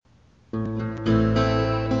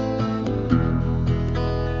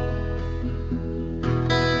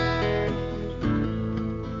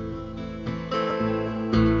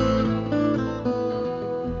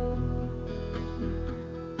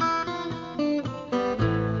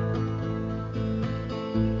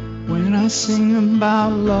I sing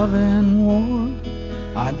about love and war,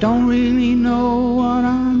 I don't really know what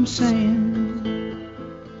I'm saying.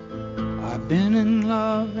 I've been in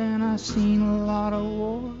love and I've seen a lot of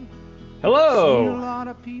war.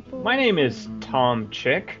 Hello, my name is Tom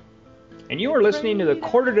Chick, and you are listening to the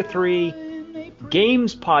Quarter to Three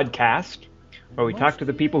Games Podcast, where we talk to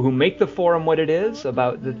the people who make the forum what it is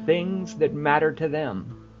about the things that matter to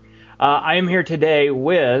them. I am here today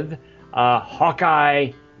with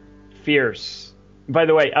Hawkeye Fierce. By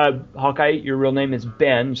the way, Hawkeye, your real name is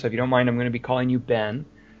Ben, so if you don't mind, I'm going to be calling you Ben.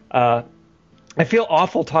 I feel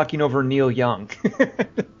awful talking over Neil Young.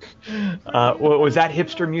 Was that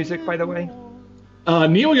hipster music, by the way?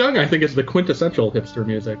 Neil Young, I think, is the quintessential hipster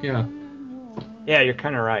music, yeah. Yeah, you're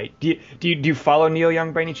kind of right. Do you follow Neil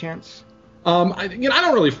Young by any chance? I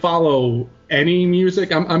don't really follow any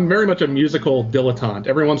music. I'm very much a musical dilettante.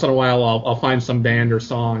 Every once in a while, I'll find some band or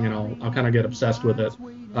song, and I'll kind of get obsessed with it.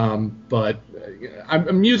 But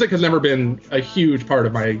music has never been a huge part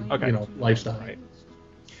of my lifestyle. Right.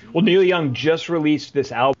 Well, Neil Young just released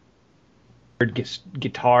this album,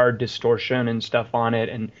 guitar distortion and stuff on it,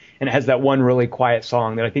 and it has that one really quiet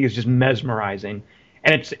song that I think is just mesmerizing.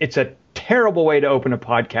 And it's a terrible way to open a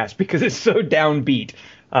podcast because it's so downbeat.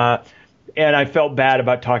 And I felt bad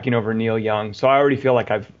about talking over Neil Young, so I already feel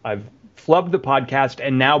like I've flubbed the podcast.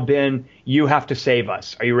 And now, Ben, you have to save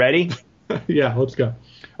us. Are you ready? Yeah, let's go.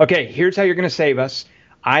 Okay, here's how you're going to save us.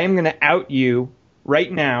 I am going to out you right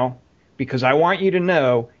now because I want you to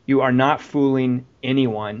know you are not fooling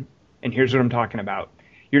anyone. And here's what I'm talking about.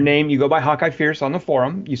 Your name, you go by Hawkeye Fierce on the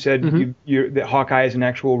forum. You said that Hawkeye is an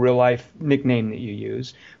actual real-life nickname that you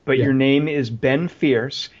use. But your name is Ben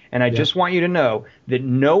Fierce. And I just want you to know that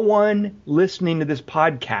no one listening to this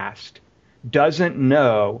podcast doesn't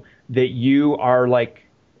know that you are like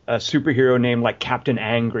a superhero named like Captain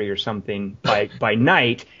Angry or something by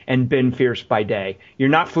night and Ben Fierce by day. You're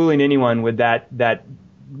not fooling anyone with that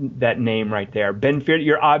name right there. Ben Fierce,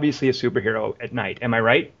 you're obviously a superhero at night. Am I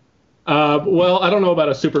right? Well, I don't know about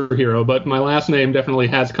a superhero, but my last name definitely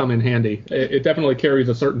has come in handy. It definitely carries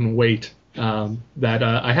a certain weight that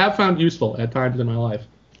I have found useful at times in my life.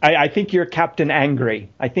 I think you're Captain Angry.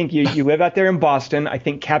 I think you live out there in Boston. I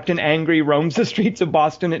think Captain Angry roams the streets of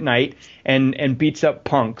Boston at night and beats up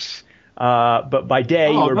punks. But by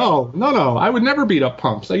day, No. I would never beat up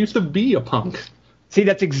punks. I used to be a punk. See,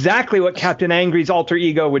 that's exactly what Captain Angry's alter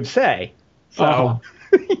ego would say. So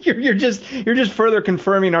you're just further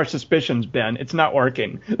confirming our suspicions, Ben. It's not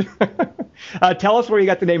working. Tell us where you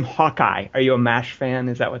got the name Hawkeye. Are you a MASH fan?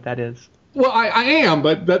 Is that what that is? Well, I am,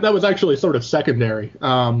 but that was actually sort of secondary.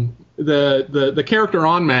 The character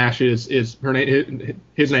on MASH is her name.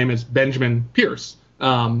 His name is Benjamin Pierce.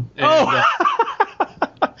 So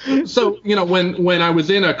when I was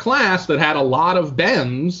in a class that had a lot of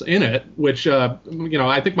Bens in it, which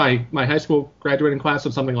I think my high school graduating class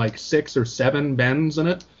had something like 6 or 7 Bens in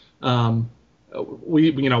it.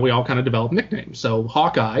 We all kind of developed nicknames. So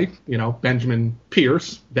Hawkeye, Benjamin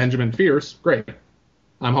Pierce, Benjamin Fierce, great.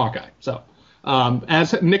 I'm Hawkeye. So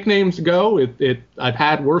as nicknames go, I've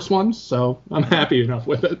had worse ones, so I'm happy enough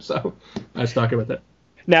with it. So I stuck with it.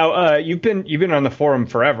 Now, you've been on the forum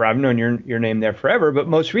forever. I've known your name there forever, but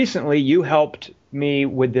most recently you helped me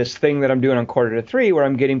with this thing that I'm doing on Quarter to Three, where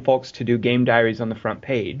I'm getting folks to do game diaries on the front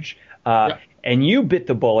page. And you bit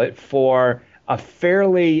the bullet for a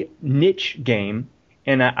fairly niche game,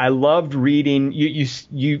 and I loved reading.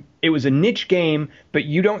 You it was a niche game, but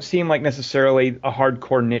you don't seem like necessarily a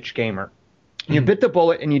hardcore niche gamer. You bit the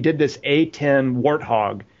bullet and you did this A10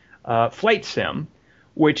 Warthog flight sim,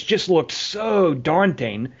 which just looked so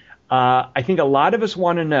daunting. I think a lot of us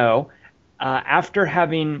want to know, after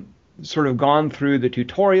having sort of gone through the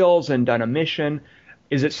tutorials and done a mission,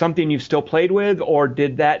 is it something you've still played with, or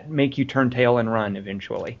did that make you turn tail and run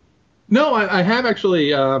eventually? No, I have actually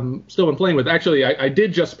still been playing with it. Actually, I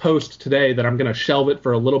did just post today that I'm going to shelve it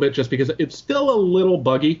for a little bit just because it's still a little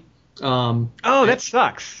buggy. That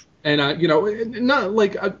sucks. And, not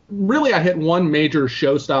like really I hit one major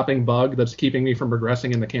show-stopping bug that's keeping me from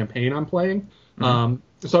progressing in the campaign I'm playing.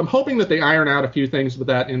 So I'm hoping that they iron out a few things with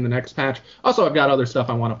that in the next patch. Also, I've got other stuff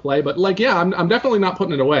I want to play. But, I'm definitely not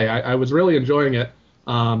putting it away. I was really enjoying it.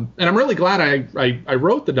 And I'm really glad I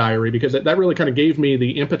wrote the diary because that really kind of gave me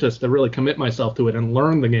the impetus to really commit myself to it and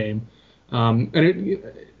learn the game. And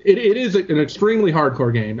it is an extremely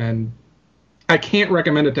hardcore game, and I can't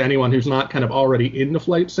recommend it to anyone who's not kind of already into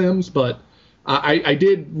flight sims, but I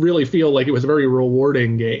did really feel like it was a very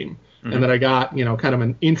rewarding game, and that I got kind of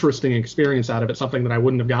an interesting experience out of it, something that I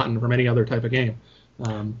wouldn't have gotten from any other type of game.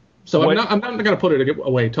 So I'm not going to put it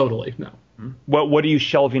away totally, no. What are you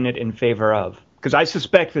shelving it in favor of? because I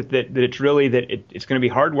suspect that it's really it's going to be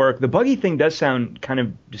hard work. The buggy thing does sound kind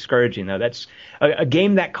of discouraging, though. That's a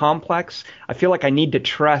game that complex. I feel like I need to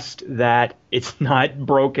trust that it's not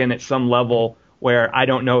broken at some level where I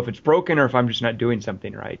don't know if it's broken or if I'm just not doing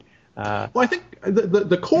something right. Well, I think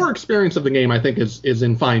the core experience of the game, I think, is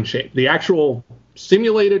in fine shape. The actual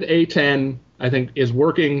simulated A10, I think, is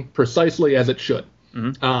working precisely as it should.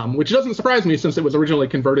 Mm-hmm. Which doesn't surprise me since it was originally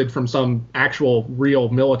converted from some actual real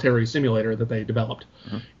military simulator that they developed.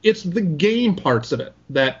 Mm-hmm. It's the game parts of it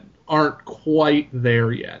that aren't quite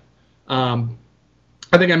there yet. I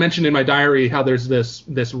think I mentioned in my diary how there's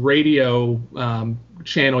this radio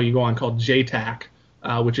channel you go on called JTAC,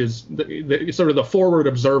 which is sort of the forward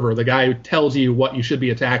observer, the guy who tells you what you should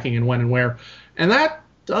be attacking and when and where. And that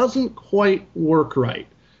doesn't quite work right.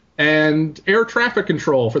 And air traffic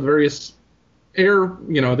control for the various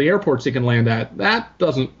the airports you can land at, that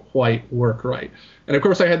doesn't quite work right. And of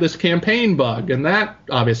course I had this campaign bug, and that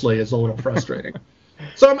obviously is a little frustrating.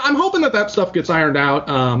 So I'm hoping that stuff gets ironed out.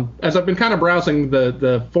 As I've been kind of browsing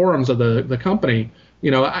the forums of the company,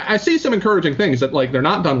 I see some encouraging things that, like, they're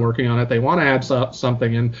not done working on it. They want to add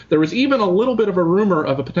something. And there was even a little bit of a rumor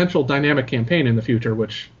of a potential dynamic campaign in the future,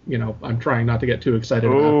 which, I'm trying not to get too excited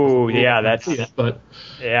about. Oh, yeah,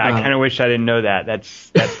 I kind of wish I didn't know that. That's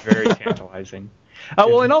very tantalizing.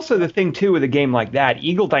 Well, and also the thing, too, with a game like that,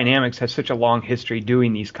 Eagle Dynamics has such a long history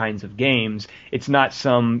doing these kinds of games. It's not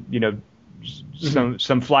some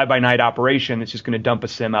fly-by-night operation that's just going to dump a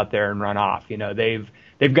sim out there and run off.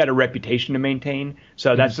 They've got a reputation to maintain.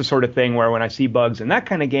 So that's the sort of thing where when I see bugs in that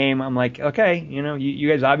kind of game, I'm like, okay, you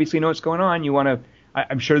guys obviously know what's going on.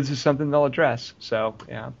 I'm sure this is something they'll address. So,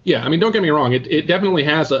 yeah. Yeah, I mean, don't get me wrong. It definitely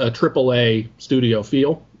has a AAA studio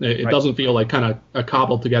feel. It right. doesn't feel like kind of a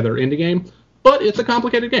cobbled together indie game, but it's a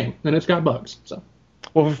complicated game and it's got bugs. So,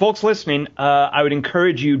 well, for folks listening, I would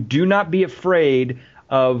encourage you, do not be afraid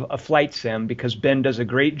of a flight sim, because Ben does a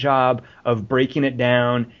great job of breaking it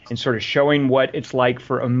down and sort of showing what it's like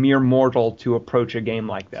for a mere mortal to approach a game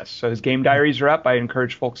like this. So his game diaries are up. I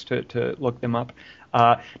encourage folks to look them up.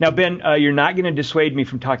 Now, Ben, you're not going to dissuade me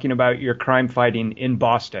from talking about your crime fighting in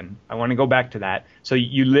Boston. I want to go back to that. So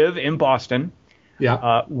you live in Boston.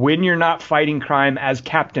 Yeah. When you're not fighting crime as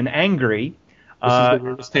Captain Angry. This is the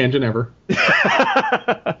weirdest tangent ever.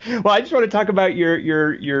 Well, I just want to talk about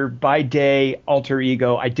your by-day alter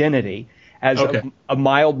ego identity as a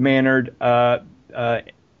mild-mannered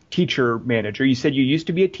teacher manager. You said you used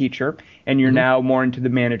to be a teacher, and you're now more into the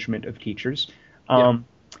management of teachers.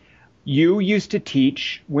 You used to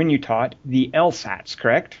teach, when you taught, the LSATs,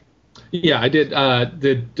 correct? Yeah, I did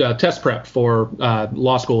test prep for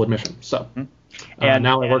law school admission. So. Mm-hmm. And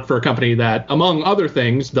now I work for a company that, among other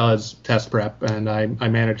things, does test prep, and I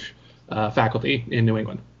manage faculty in New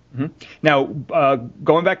England. Mm-hmm. Now,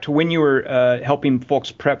 going back to when you were helping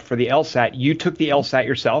folks prep for the LSAT, you took the LSAT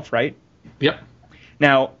yourself, right? Yep.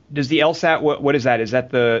 Now, does the LSAT, what is that? Is that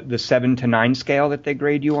the 7 to 9 scale that they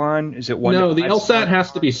grade you on? Is it 1 to 5? No, the LSAT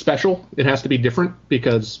has to be special. It has to be different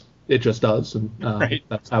because it just does, and right.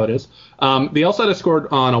 That's how it is. The LSAT is scored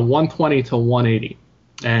on a 120 to 180.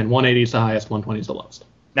 And 180 is the highest, 120 is the lowest.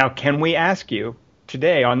 Now, can we ask you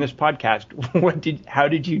today on this podcast, how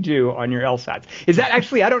did you do on your LSATs? Is that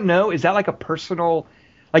actually, I don't know, is that like a personal,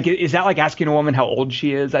 like, is that like asking a woman how old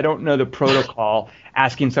she is? I don't know the protocol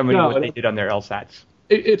asking somebody what they did on their LSATs.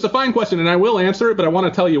 It's a fine question, and I will answer it, but I want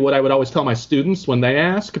to tell you what I would always tell my students when they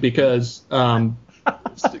ask, because,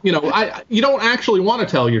 you don't actually want to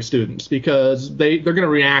tell your students because they're going to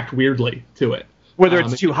react weirdly to it. Whether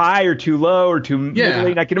it's too high or too low or too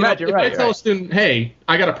middling, I can imagine. If I tell a student, hey,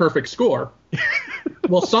 I got a perfect score,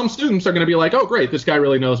 well, some students are going to be like, oh, great, this guy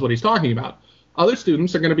really knows what he's talking about. Other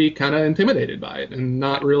students are going to be kind of intimidated by it and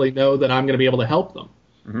not really know that I'm going to be able to help them.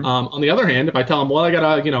 Mm-hmm. On the other hand, if I tell them, well, I got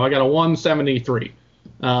a 173,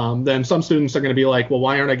 then some students are going to be like, well,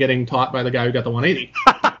 why aren't I getting taught by the guy who got the 180?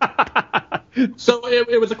 So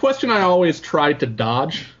it was a question I always tried to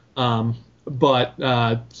dodge. But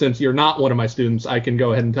since you're not one of my students, I can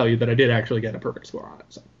go ahead and tell you that I did actually get a perfect score on it.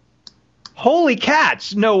 So. Holy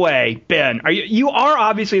cats! No way, Ben. You are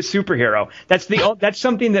obviously a superhero. That's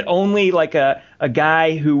something that only like a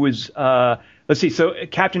guy who was let's see. So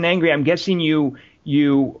Captain Angry, I'm guessing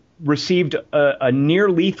you received a near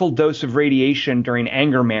lethal dose of radiation during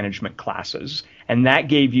anger management classes, and that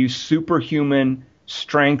gave you superhuman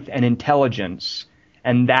strength and intelligence.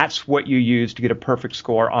 And that's what you used to get a perfect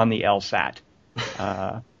score on the LSAT.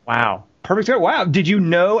 Wow. Perfect score. Wow. Did you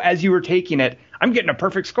know as you were taking it, I'm getting a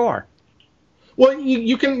perfect score? Well,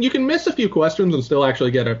 you can miss a few questions and still actually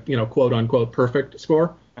get a, quote unquote perfect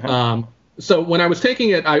score. Uh-huh. So when I was taking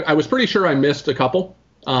it, I was pretty sure I missed a couple.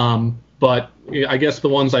 But I guess the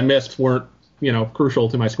ones I missed weren't, crucial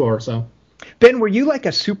to my score. So. Ben, were you like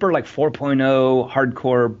a super 4.0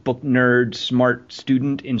 hardcore book nerd smart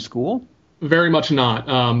student in school? Very much not.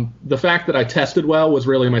 The fact that I tested well was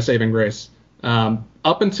really my saving grace.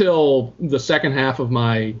 Up until the second half of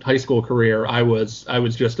my high school career, I was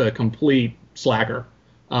just a complete slacker.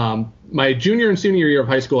 My junior and senior year of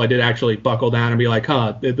high school, I did actually buckle down and be like,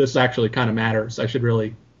 this actually kind of matters. I should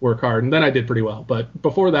really work hard. And then I did pretty well. But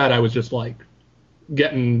before that, I was just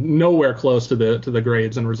getting nowhere close to the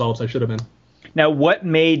grades and results I should have been. Now, what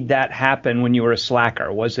made that happen when you were a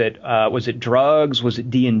slacker? Was it drugs? Was it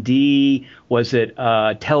D&D? Was it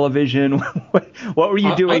television? What were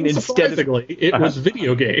you doing instead of? It was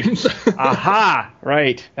video games. Aha!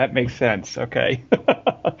 Right, that makes sense. Okay.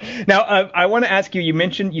 Now, I want to ask you.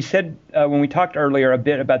 You said when we talked earlier a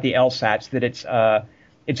bit about the LSATs that it's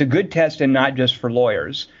a good test and not just for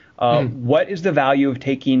lawyers. What is the value of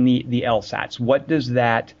taking the LSATs? What does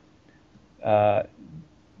that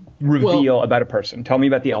reveal about a person? Tell me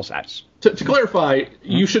about the LSATs. To clarify,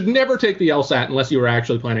 you should never take the LSAT unless you are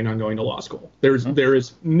actually planning on going to law school. There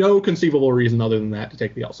is no conceivable reason other than that to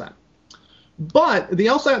take the LSAT. But the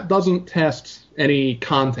LSAT doesn't test any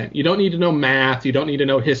content. You don't need to know math. You don't need to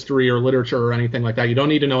know history or literature or anything like that. You don't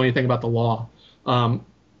need to know anything about the law.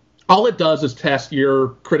 All it does is test your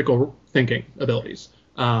critical thinking abilities.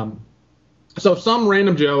 So if some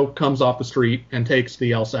random Joe comes off the street and takes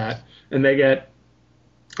the LSAT and they get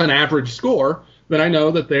an average score, then I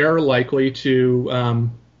know that they're likely to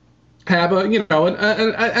have an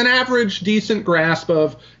average decent grasp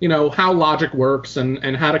of how logic works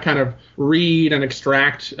and how to kind of read and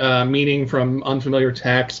extract meaning from unfamiliar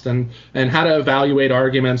text and how to evaluate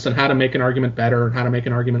arguments and how to make an argument better and how to make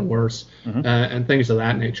an argument worse and things of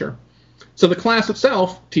that nature. So the class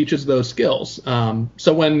itself teaches those skills.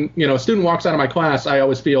 So when a student walks out of my class, I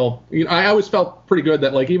always felt pretty good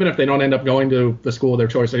that even if they don't end up going to the school of their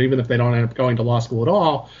choice, or even if they don't end up going to law school at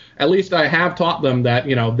all, at least I have taught them that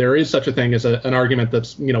there is such a thing as an argument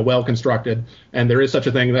that's well constructed, and there is such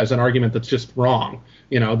a thing as an argument that's just wrong.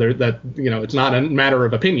 It's not a matter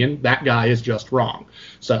of opinion. That guy is just wrong.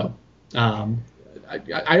 So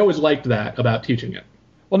I always liked that about teaching it.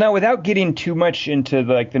 Well, now, without getting too much into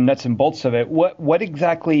the nuts and bolts of it, what is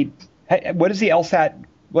the LSAT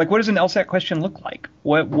like? What does an LSAT question look like?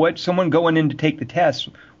 What someone going in to take the test?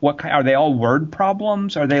 Are they all word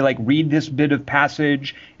problems? Are they read this bit of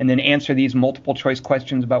passage and then answer these multiple choice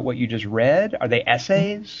questions about what you just read? Are they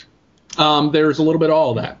essays? There's a little bit of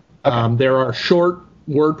all of that. Okay. There are short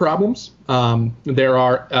word problems. There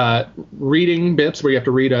are reading bits where you have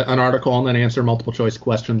to read an article and then answer multiple choice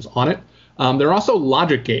questions on it. There are also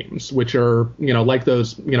logic games, which are, like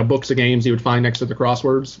those, books of games you would find next to the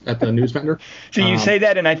crosswords at the news vendor. So you say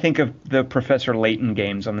that, and I think of the Professor Layton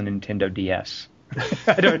games on the Nintendo DS.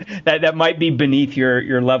 That might be beneath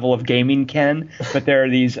your level of gaming, Ken, but there are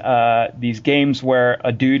these games where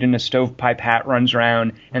a dude in a stovepipe hat runs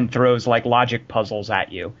around and throws logic puzzles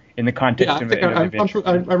at you in the context of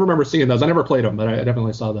I remember seeing those. I never played them, but I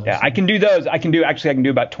definitely saw those. Yeah, I can do those. I can do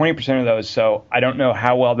about 20% of those. So I don't know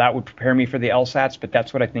how well that would prepare me for the LSATs, but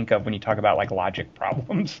that's what I think of when you talk about logic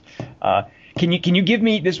problems. Can you give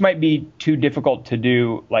me? This might be too difficult to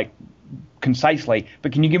do concisely,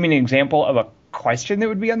 but can you give me an example of a question that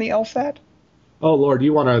would be on the LSAT? Oh Lord,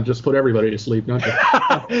 you want to just put everybody to sleep, don't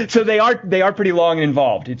you? So they are pretty long and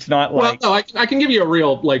involved. It's not Well, no, I can give you a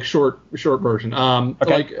real short version.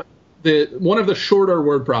 Okay. One of the shorter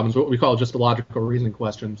word problems, what we call just the logical reasoning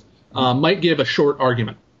questions, might give a short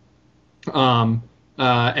argument. And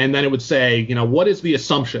then it would say, what is the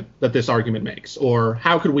assumption that this argument makes, or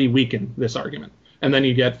how could we weaken this argument? And then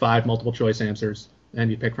you get 5 multiple choice answers, and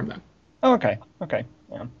you pick from them. Oh, okay.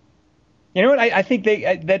 Yeah. You know what? I think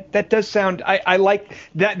that does sound. I like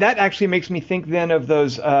that. That actually makes me think then of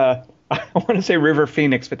those. I want to say River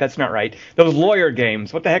Phoenix, but that's not right. Those lawyer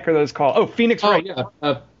games. What the heck are those called? Oh, Phoenix Wright.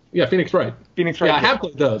 Yeah, Phoenix Wright. Phoenix Wright. Yeah, I have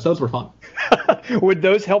played those. Those were fun. Would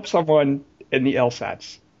those help someone in the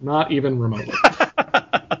LSATs? Not even remotely.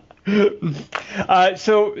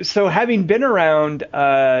 So having been around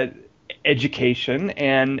education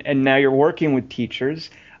and now you're working with teachers,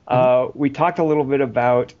 we talked a little bit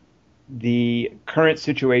about the current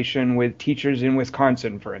situation with teachers in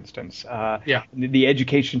Wisconsin, for instance, the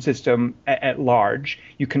education system at large.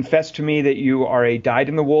 You confessed to me that you are a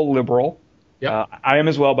dyed-in-the-wool liberal. Yep. I am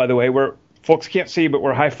as well, by the way. Folks can't see, but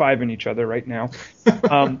we're high-fiving each other right now.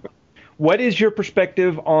 What is your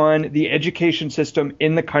perspective on the education system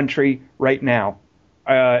in the country right now?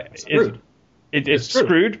 It's screwed. It's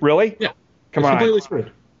screwed, really? Yeah. Come it's on. Completely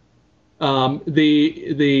screwed.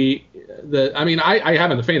 The I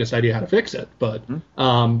haven't the faintest idea how to fix it, but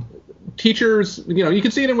teachers, you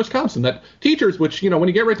can see it in Wisconsin, that teachers, which, when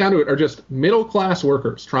you get right down to it, are just middle-class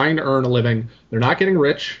workers trying to earn a living. They're not getting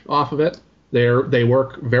rich off of it. They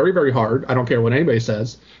work very, very hard. I don't care what anybody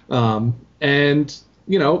says. And,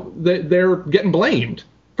 they're getting blamed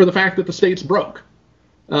for the fact that the state's broke.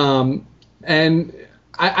 And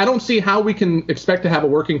I don't see how we can expect to have a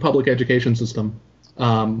working public education system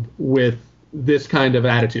with this kind of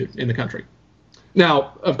attitude in the country.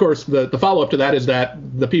 Now, of course, the follow-up to that is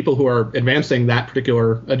that the people who are advancing that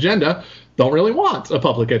particular agenda don't really want a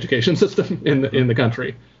public education system in the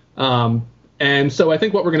country. And so I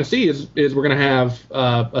think what we're going to see is we're going to have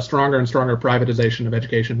a stronger and stronger privatization of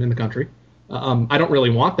education in the country. I don't really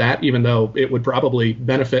want that, even though it would probably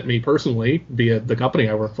benefit me personally via the company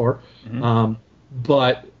I work for.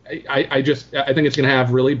 But I think it's going to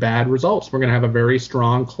have really bad results. We're going to have a very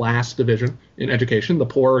strong class division in education. The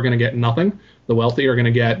poor are going to get nothing. The wealthy are going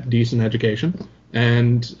to get decent education.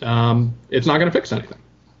 And it's not going to fix anything.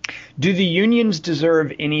 Do the unions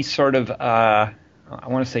deserve any sort of, I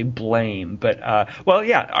want to say blame, but,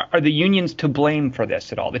 are the unions to blame for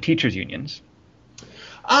this at all, the teachers' unions?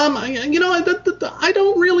 I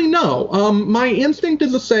don't really know. My instinct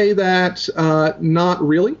is to say that not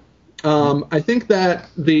really. I think that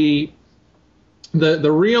the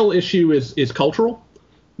real issue is cultural.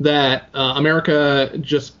 That America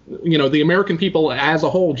just, the American people as a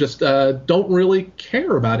whole just don't really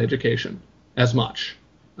care about education as much.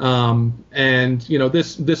 And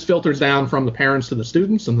this filters down from the parents to the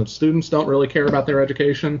students, and the students don't really care about their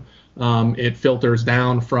education. It filters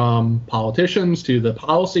down from politicians to the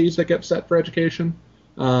policies that get set for education.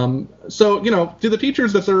 So, do the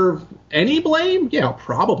teachers deserve any blame? Yeah,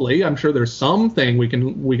 probably. I'm sure there's something we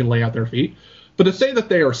can lay out their feet. But to say that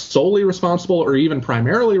they are solely responsible or even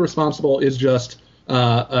primarily responsible is just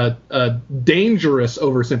a dangerous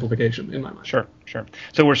oversimplification in my mind. Sure.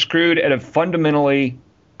 So we're screwed at a fundamentally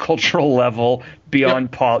cultural level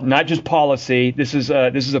beyond not just policy. This is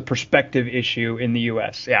a perspective issue in the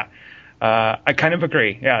U.S. Yeah, I kind of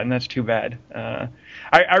agree. Yeah, and that's too bad.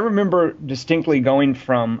 I remember distinctly going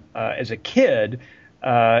from as a kid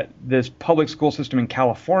this public school system in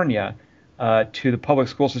California to the public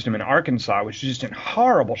school system in Arkansas, which is just in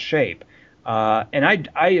horrible shape. And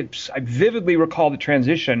I vividly recall the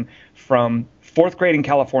transition from fourth grade in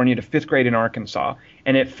California to fifth grade in Arkansas,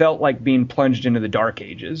 and it felt like being plunged into the dark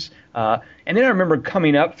ages. And then I remember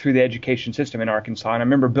coming up through the education system in Arkansas, and I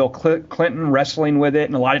remember Bill Clinton wrestling with it,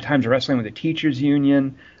 and a lot of times wrestling with the teachers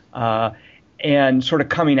union, and sort of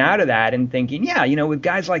coming out of that and thinking, with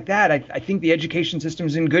guys like that, I think the education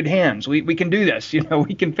system's in good hands. We can do this,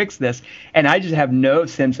 we can fix this. And I just have no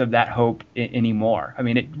sense of that hope anymore. I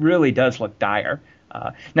mean, it really does look dire.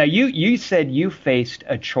 Now, you said you faced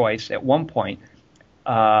a choice at one point,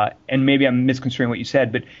 and maybe I'm misconstruing what you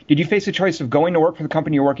said, but did you face a choice of going to work for the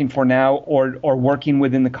company you're working for now or working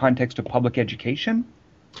within the context of public education?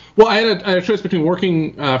 Well, I had a choice between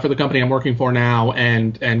working for the company I'm working for now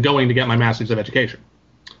and going to get my master's of education.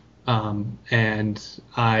 And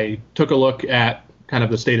I took a look at kind of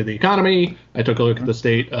the state of the economy. I took a look at the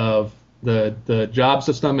state of the job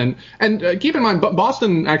system. And keep in mind,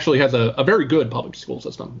 Boston actually has a very good public school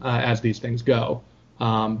system as these things go.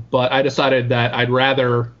 But I decided that I'd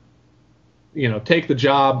rather, take the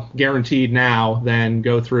job guaranteed now than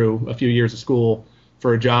go through a few years of school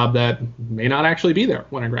for a job that may not actually be there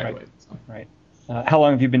when I graduate. Right. How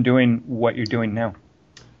long have you been doing what you're doing now?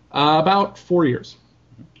 About 4 years.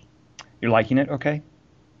 You're liking it? Okay.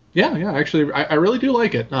 Yeah. Actually, I really do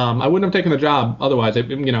like it. I wouldn't have taken the job otherwise.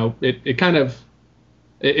 It kind of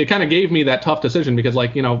gave me that tough decision because,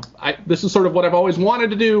 this is sort of what I've always wanted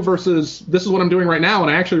to do versus this is what I'm doing right now, and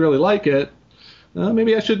I actually really like it.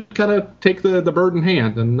 Maybe I should kind of take the bird in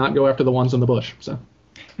hand and not go after the ones in the bush. So.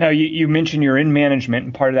 Now, you mentioned you're in management,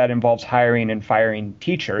 and part of that involves hiring and firing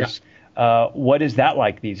teachers. Yeah. What is that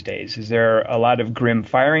like these days? Is there a lot of grim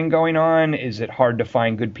firing going on? Is it hard to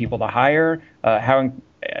find good people to hire? I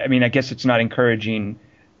guess it's not encouraging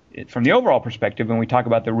from the overall perspective when we talk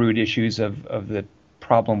about the root issues of the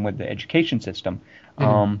problem with the education system.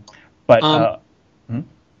 Mm-hmm.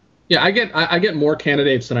 Yeah, I get more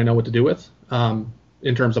candidates than I know what to do with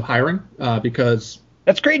in terms of hiring because.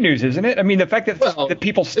 That's great news, isn't it? I mean, the fact that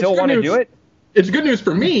people still want to do it. It's good news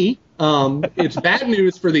for me. It's bad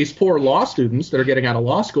news for these poor law students that are getting out of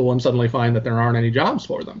law school and suddenly find that there aren't any jobs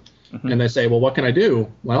for them. Mm-hmm. And they say, well, what can I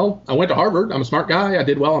do? Well, I went to Harvard. I'm a smart guy. I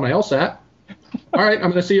did well on my LSAT. All right, I'm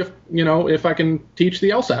going to see if I can teach the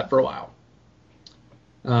LSAT for a while.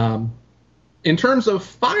 In terms of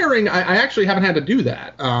firing, I actually haven't had to do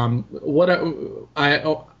that. I've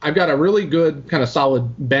got a really good kind of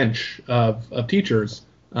solid bench of teachers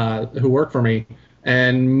who work for me,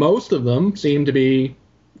 and most of them seem to be,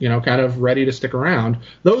 kind of ready to stick around.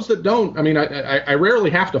 Those that don't, I mean, I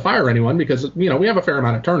rarely have to fire anyone because, we have a fair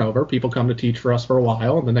amount of turnover. People come to teach for us for a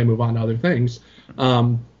while, and then they move on to other things.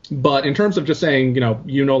 But in terms of just saying,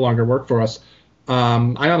 you no longer work for us,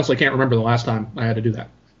 I honestly can't remember the last time I had to do that.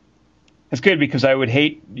 That's good, because I would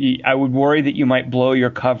worry that you might blow your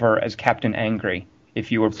cover as Captain Angry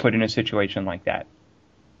if you were put in a situation like that.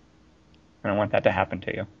 I don't want that to happen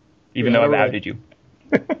to you, even though I've outed you.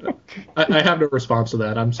 I have no response to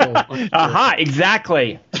that. I'm so unsure. Aha,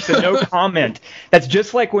 exactly. So no comment. That's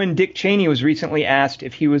just like when Dick Cheney was recently asked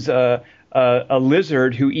if he was a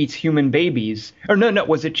lizard who eats human babies. Or no,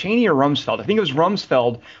 was it Cheney or Rumsfeld? I think it was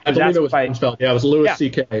Rumsfeld. I believe it was Rumsfeld. Yeah, it was Louis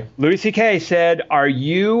C.K. Louis C.K. said, "Are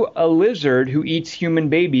you a lizard who eats human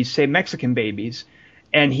babies, say Mexican babies?"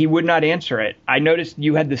 And he would not answer it. I noticed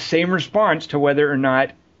you had the same response to whether or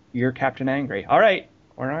not you're Captain Angry. All right,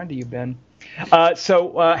 we're on to you, Ben.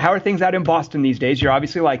 So how are things out in Boston these days? You're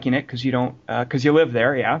obviously liking it because you live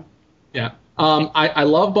there, yeah? Yeah. I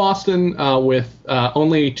love Boston with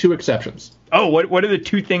only two exceptions. Oh, what are the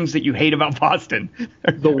two things that you hate about Boston?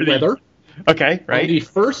 The weather. Okay, right. On the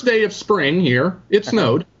first day of spring here, it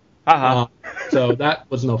snowed. So that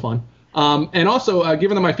was no fun. And also,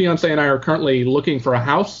 given that my fiance and I are currently looking for a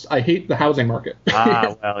house, I hate the housing market.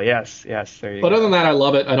 Well, yes, there you go. But other than that, I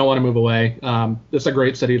love it. I don't want to move away. It's a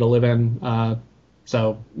great city to live in.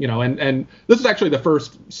 So, and this is actually the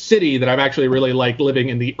first city that I've actually really liked living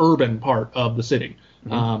in the urban part of the city.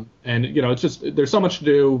 And, it's just, there's so much to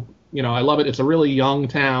do. I love it. It's a really young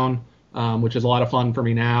town, which is a lot of fun for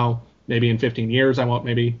me now. Maybe in 15 years, I won't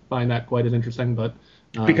maybe find that quite as interesting, but.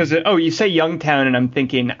 Because, you say young town, and I'm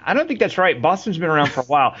thinking, I don't think that's right. Boston's been around for a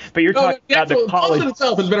while, but you're talking about the college. Boston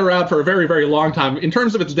itself has been around for a very, very long time. In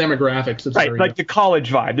terms of its demographics, it's right, like the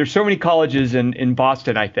college vibe. There's so many colleges in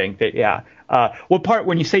Boston, I think, that, yeah. What part,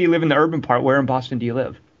 when you say you live in the urban part, where in Boston do you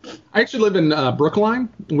live? I actually live in Brookline,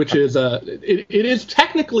 which is, it is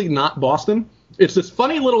technically not Boston. It's this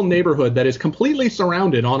funny little neighborhood that is completely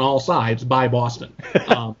surrounded on all sides by Boston,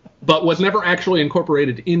 but was never actually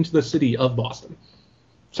incorporated into the city of Boston.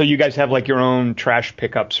 So you guys have like your own trash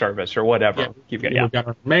pickup service or whatever. Yeah. We've got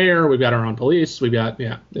our mayor, we've got our own police,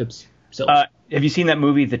 it's silly. Have you seen that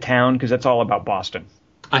movie, The Town? Because that's all about Boston.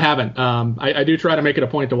 I haven't. I do try to make it a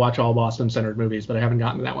point to watch all Boston-centered movies, but I haven't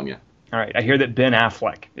gotten to that one yet. All right. I hear that Ben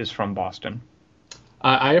Affleck is from Boston.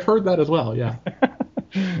 I have heard that as well, yeah.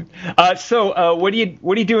 So what are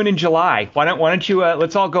you doing in July? Why don't you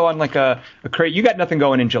let's all go on like a you got nothing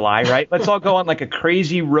going in July, right? Let's all go on like a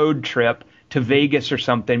crazy road trip to Vegas or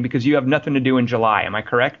something, because you have nothing to do in July. Am I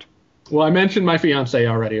correct? Well, I mentioned my fiance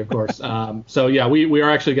already, of course. So yeah, we are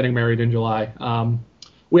actually getting married in July.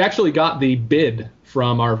 We actually got the bid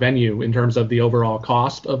from our venue in terms of the overall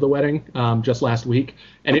cost of the wedding just last week,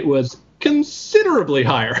 and it was considerably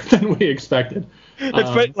higher than we expected.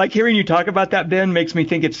 Like hearing you talk about that, Ben, makes me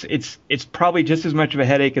think it's probably just as much of a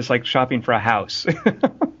headache as like shopping for a house.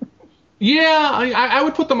 Yeah, I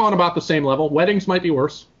would put them on about the same level. Weddings might be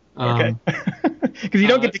worse. Okay. Because you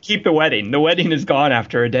don't get to keep the wedding. The wedding is gone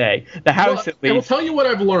after a day. The house, at least. I will tell you what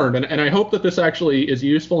I've learned, and I hope that this actually is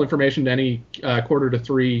useful information to any quarter to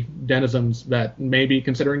three denizens that may be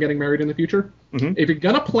considering getting married in the future. Mm-hmm. If you're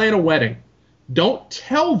going to plan a wedding, don't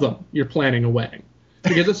tell them you're planning a wedding.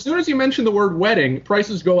 Because as soon as you mention the word wedding,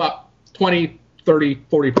 prices go up 20, 30,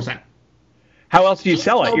 40%. How else do you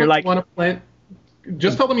sell it? You're like...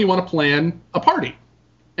 Just tell them you want to plan a party,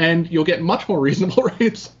 and you'll get much more reasonable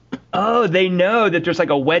rates. Oh, they know that there's like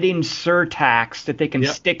a wedding surtax that they can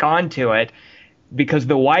stick onto it because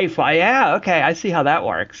the wife. Yeah, okay, I see how that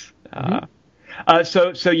works.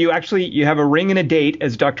 So you have a ring and a date,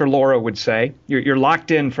 as Dr. Laura would say. You're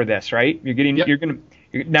locked in for this, right? You're getting.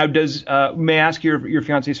 Yep. Now. May I ask your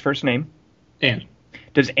fiance's first name? Anne.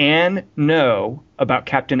 Does Anne know about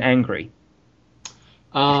Captain Angry?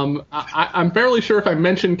 I'm fairly sure if I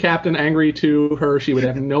mentioned Captain Angry to her, she would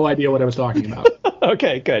have no idea what I was talking about.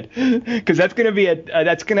 Okay, good. Because that's going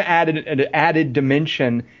to add an added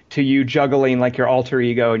dimension to you juggling like your alter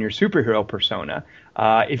ego and your superhero persona.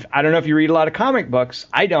 I don't know if you read a lot of comic books.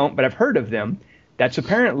 I don't, but I've heard of them. That's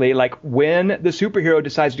apparently like when the superhero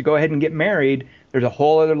decides to go ahead and get married, there's a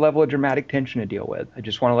whole other level of dramatic tension to deal with. I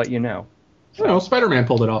just want to let you know. So. No, Spider-Man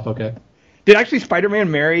pulled it off okay. Did actually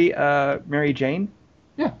Spider-Man marry Jane?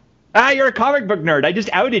 Yeah. You're a comic book nerd. I just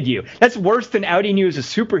outed you. That's worse than outing you as a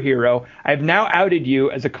superhero. I have now outed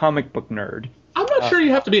you as a comic book nerd. I'm not not sure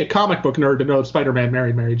you have to be a comic book nerd to know Spider-Man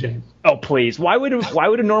married Mary Jane. Oh, please. Why would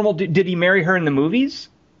a normal did he marry her in the movies?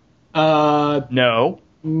 No.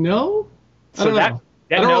 No? So I don't know.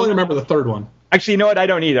 I don't really remember the third one. Actually, you know what? I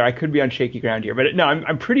don't either. I could be on shaky ground here. But no,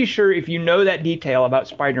 I'm pretty sure if you know that detail about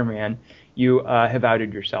Spider-Man, you have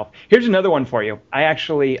outed yourself. Here's another one for you. I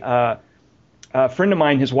actually, a friend of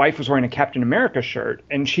mine, his wife was wearing a Captain America shirt,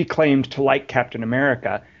 and she claimed to like Captain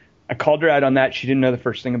America. I called her out on that. She didn't know the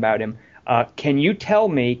first thing about him. Can you tell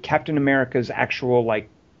me Captain America's actual, like,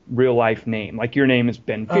 real-life name? Like, your name is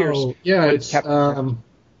Ben Fierce. Oh, yeah, it's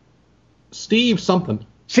Steve something.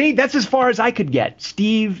 See, that's as far as I could get.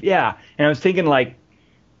 Steve, yeah. And I was thinking, like,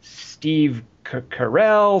 Steve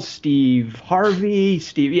Carell, Steve Harvey,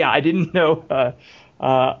 Steve. Yeah, I didn't know.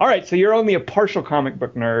 All right, so you're only a partial comic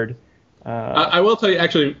book nerd. I will tell you,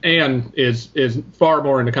 actually, Anne is far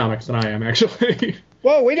more into comics than I am, actually.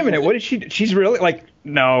 Whoa, wait a minute. What is she? She's really, like,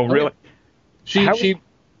 no, really.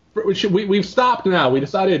 We've stopped now. We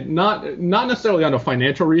decided not necessarily on a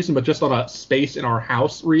financial reason, but just on a space in our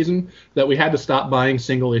house reason that we had to stop buying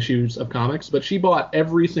single issues of comics. But she bought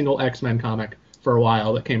every single X-Men comic for a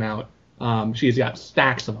while that came out. She's got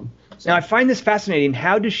stacks of them. So. Now, I find this fascinating.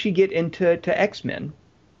 How does she get into X-Men?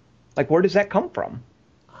 Like, where does that come from?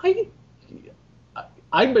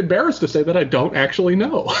 I'm embarrassed to say that I don't actually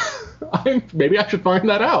know. Maybe I should find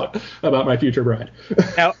that out about my future bride.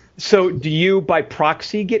 Now, so do you, by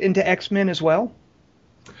proxy, get into X-Men as well?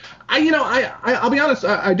 I'll be honest.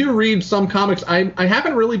 I do read some comics. I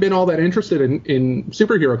haven't really been all that interested in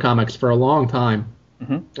superhero comics for a long time,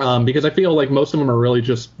 because I feel like most of them are really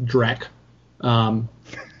just dreck.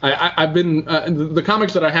 I've been the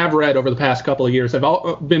comics that I have read over the past couple of years have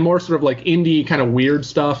all been more sort of like indie kind of weird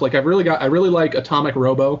stuff. Like I really like Atomic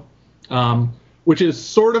Robo, which is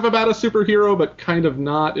sort of about a superhero but kind of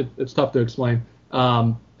not. It's tough to explain.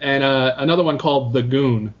 And another one called The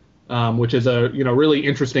Goon, which is a really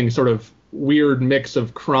interesting sort of weird mix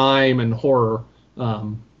of crime and horror,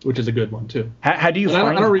 which is a good one too. How do you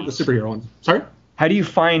find? I don't read the superhero ones. Sorry. How do you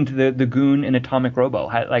find the Goon and Atomic Robo?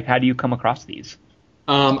 How do you come across these?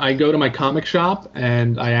 I go to my comic shop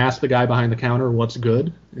and I ask the guy behind the counter what's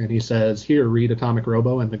good, and he says, "Here, read Atomic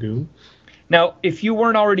Robo and The Goon." Now, if you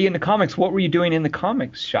weren't already into comics, what were you doing in the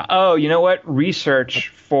comics shop? Oh, you know what? Research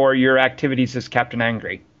for your activities as Captain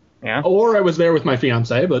Angry. Yeah. Or I was there with my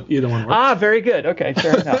fiance, but either one works. Ah, very good. Okay,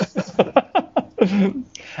 fair enough.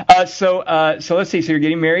 So let's see. So you're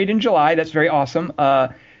getting married in July. That's very awesome.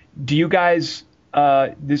 Do you guys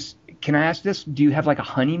Can I ask this? Do you have like a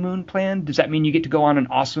honeymoon plan? Does that mean you get to go on an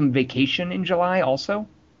awesome vacation in July also?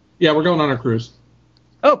 Yeah, we're going on a cruise.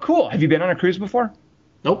 Oh, cool. Have you been on a cruise before?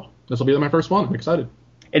 Nope. This will be my first one. I'm excited.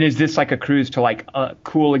 And is this like a cruise to like a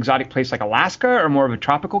cool exotic place like Alaska or more of a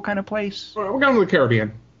tropical kind of place? We're going to the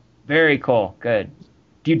Caribbean. Very cool. Good.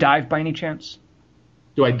 Do you dive by any chance?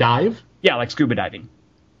 Do I dive? Yeah, like scuba diving.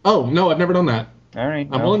 Oh, no, I've never done that. All right.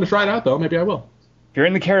 I'm willing to try it out, though. Maybe I will. If you're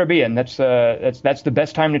in the Caribbean, that's the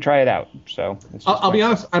best time to try it out. So I'll be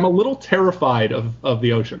honest, I'm a little terrified of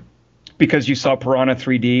the ocean. Because you saw Piranha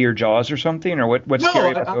 3D or Jaws or something, or what's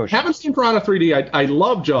scary about the ocean? I haven't seen Piranha 3D. I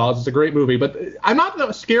love Jaws. It's a great movie, but I'm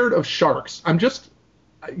not scared of sharks. I'm just,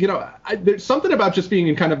 there's something about just being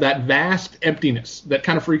in kind of that vast emptiness that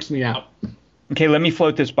kind of freaks me out. Okay, let me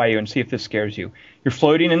float this by you and see if this scares you. You're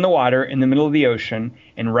floating in the water in the middle of the ocean,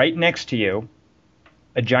 and right next to you,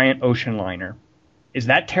 a giant ocean liner. Is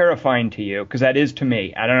that terrifying to you? Because that is to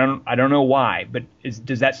me. I don't know why, but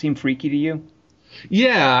does that seem freaky to you?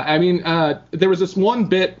 Yeah, I mean, there was this one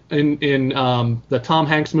bit in the Tom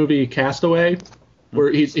Hanks movie Castaway where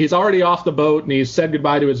he's already off the boat and he's said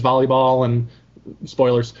goodbye to his volleyball and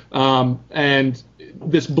spoilers. And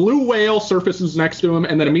this blue whale surfaces next to him,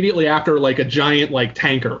 and then immediately after, like a giant like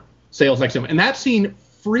tanker sails next to him, and that scene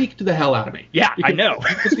freaked the hell out of me. Yeah, I know.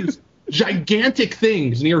 These gigantic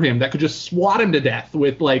things near him that could just swat him to death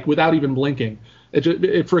without even blinking.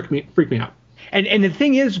 It freaked me out. And the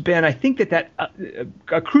thing is, Ben, I think that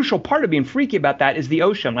a crucial part of being freaky about that is the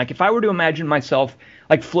ocean. Like if I were to imagine myself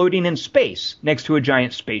like floating in space next to a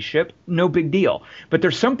giant spaceship, no big deal. But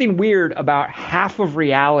there's something weird about half of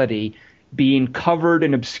reality being covered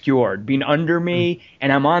and obscured, being under me,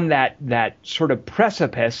 and I'm on that sort of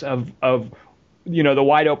precipice of the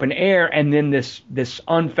wide open air, and then this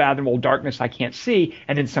unfathomable darkness I can't see,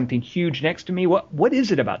 and then something huge next to me. What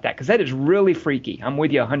is it about that? Because that is really freaky. I'm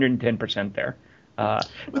with you 110% there. I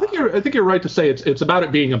think you're right to say it's about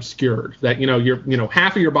it being obscured. That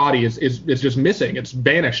half of your body is just missing. It's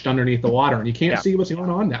banished underneath the water, and you can't see what's going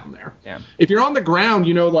on down there. Yeah. If you're on the ground,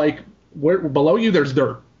 where below you there's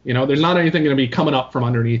dirt. There's not anything going to be coming up from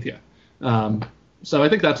underneath you. So I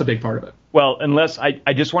think that's a big part of it. Well, unless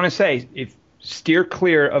I just want to say, if steer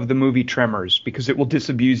clear of the movie Tremors, because it will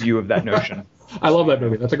disabuse you of that notion. I love that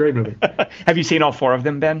movie. That's a great movie. Have you seen all 4 of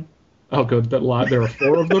them, Ben? Oh, good. There are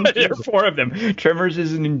 4 of them? There are 4 of them. Tremors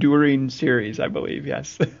is an enduring series, I believe,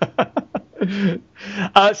 yes.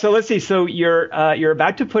 So let's see. So you're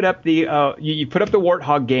about to put up the you put up the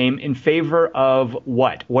Warthog game in favor of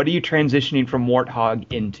what? What are you transitioning from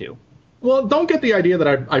Warthog into? Well, don't get the idea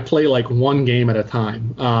that I play like one game at a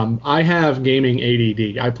time. I have gaming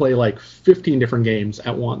ADD. I play like 15 different games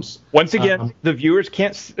at once. Once again, the viewers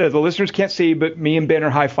can't, the listeners can't see, but me and Ben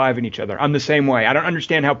are high-fiving each other. I'm the same way. I don't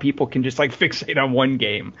understand how people can just like fixate on one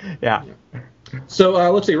game. Yeah. So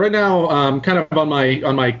let's see. Right now, kind of on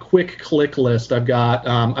my quick click list, I've got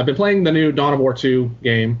I've been playing the new Dawn of War 2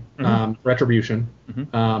 game, Retribution.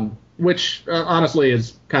 Which honestly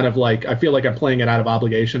is kind of like, I feel like I'm playing it out of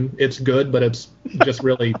obligation. It's good, but it's just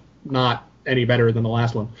really not any better than the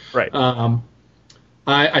last one. Right.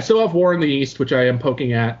 I still have War in the East, which I am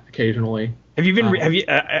poking at occasionally. Have you been?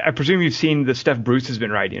 I presume you've seen the stuff Bruce has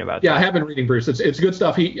been writing about. Yeah, I have been reading Bruce. It's good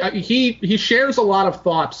stuff. He shares a lot of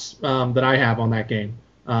thoughts that I have on that game,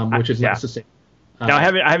 which is nice to see. Now,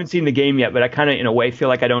 I haven't seen the game yet, but I kind of, in a way, feel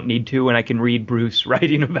like I don't need to, and I can read Bruce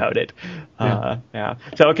writing about it. Yeah.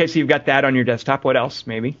 So, okay, so you've got that on your desktop. What else,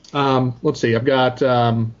 maybe? Let's see. I've got...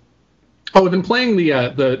 I've been playing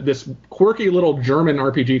this quirky little German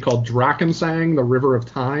RPG called Drakensang, The River of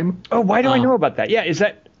Time. Oh, why do I know about that? Yeah, is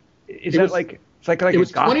that like... It's like it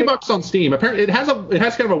was $20 on Steam. Apparently, it has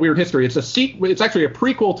kind of a weird history. It's actually a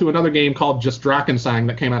prequel to another game called just Drakensang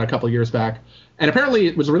that came out a couple of years back. And apparently,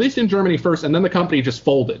 it was released in Germany first, and then the company just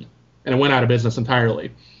folded and it went out of business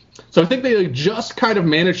entirely. So I think they just kind of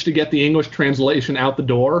managed to get the English translation out the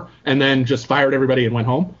door, and then just fired everybody and went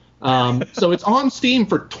home. So it's on Steam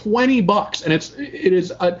for $20, and it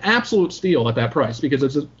is an absolute steal at that price, because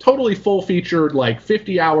it's a totally full-featured, like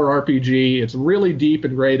 50-hour RPG. It's really deep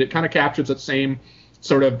and great. It kind of captures that same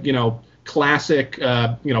sort of classic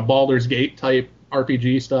Baldur's Gate type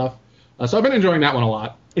RPG stuff. So I've been enjoying that one a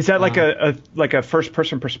lot. Is that like a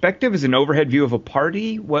first-person perspective? Is it an overhead view of a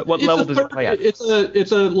party? What level does it play at? It's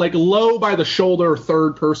a like low by the shoulder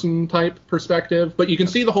third-person type perspective, but you can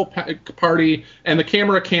see the whole party, and the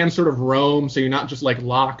camera can sort of roam, so you're not just like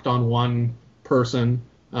locked on one person.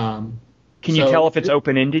 Can you tell if it's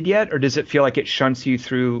open-ended yet, or does it feel like it shunts you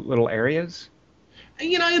through little areas?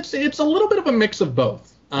 It's a little bit of a mix of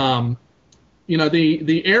both.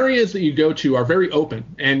 The areas that you go to are very open,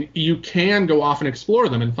 and you can go off and explore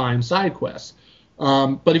them and find side quests.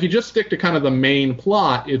 But if you just stick to kind of the main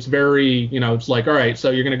plot, it's very, it's like, all right, so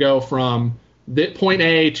you're going to go from point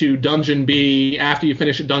A to dungeon B. After you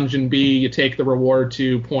finish at dungeon B, you take the reward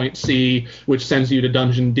to point C, which sends you to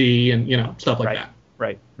dungeon D, and, stuff like that.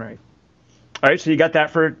 Right. All right, so you got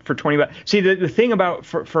that for $20. See, the thing about,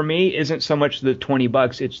 for me, isn't so much the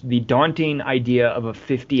 $20. It's the daunting idea of a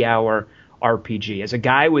 50-hour RPG. As a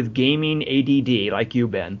guy with gaming ADD like you,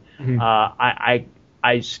 Ben,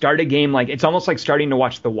 I start a game like, it's almost like starting to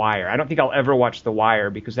watch The Wire. I don't think I'll ever watch The Wire,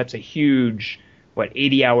 because that's a huge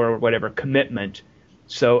 80-hour or whatever commitment.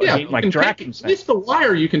 So yeah, like Drakensang. At least The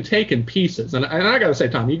Wire you can take in pieces, and I gotta say,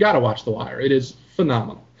 Tom, you gotta watch The Wire. It is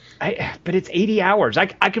phenomenal. But it's 80 hours. I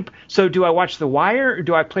could. So do I watch The Wire, or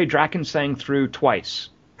do I play Drakensang through twice?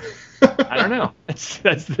 I don't know.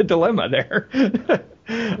 That's the dilemma there.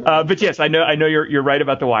 But yes, I know you're right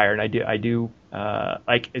about The Wire, and I do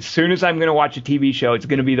like, as soon as I'm going to watch a TV show, it's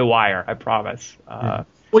going to be The Wire. I promise. Well,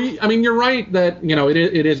 you're right that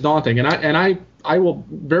it is daunting, and I will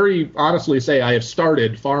very honestly say I have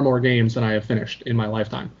started far more games than I have finished in my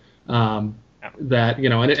lifetime. And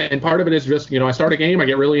part of it is just I start a game, I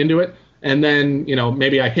get really into it. And then,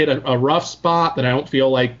 maybe I hit a rough spot that I don't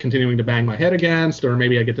feel like continuing to bang my head against, or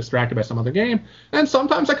maybe I get distracted by some other game. And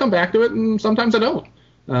sometimes I come back to it, and sometimes I don't.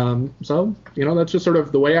 So, that's just sort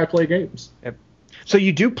of the way I play games. Yep. So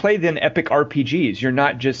you do play then epic RPGs. You're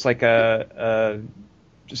not just like a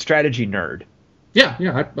strategy nerd.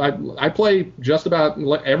 Yeah. I play just about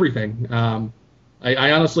everything.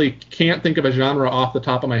 I honestly can't think of a genre off the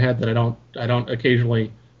top of my head that I don't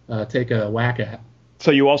occasionally take a whack at. So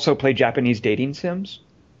you also play Japanese dating sims?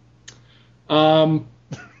 I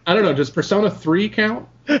don't know. Does Persona 3 count?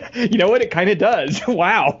 You know what? It kind of does.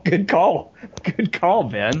 Wow. Good call. Good call,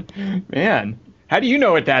 Ben. Man, how do you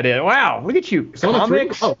know what that is? Wow. Look at you. Persona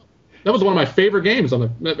Comics? 3? Oh, that was one of my favorite games on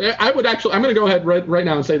the. I'm going to go ahead right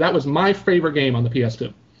now and say that was my favorite game on the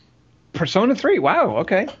PS2. Persona 3. Wow.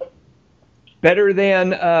 Okay. Better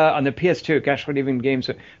than on the PS2. Gosh, what even games?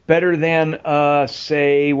 Better than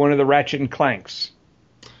say one of the Ratchet and Clanks.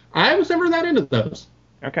 I was never that into those.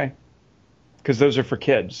 Okay. because those are for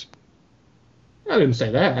kids. I didn't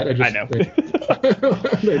say that. I know.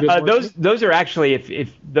 Those are actually,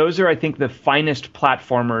 if those are, I think, the finest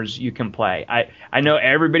platformers you can play. I know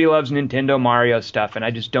everybody loves Nintendo Mario stuff, and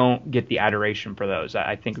I just don't get the adoration for those.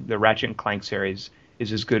 I think the Ratchet and Clank series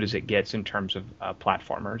is as good as it gets in terms of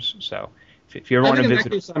platformers. So if you ever want to visit,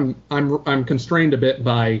 in that case, I'm constrained a bit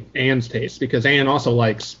by Anne's taste, because Anne also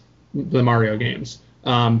likes the Mario games.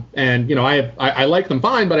 And you know, I like them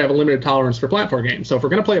fine, but I have a limited tolerance for platform games. So if we're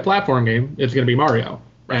going to play a platform game, it's going to be Mario.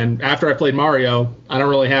 And after I played Mario, I don't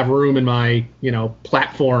really have room in my, you know,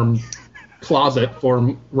 platform closet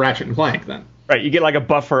for Ratchet and Clank then. Right, you get like a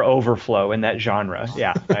buffer overflow in that genre.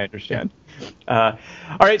 Yeah, I understand. All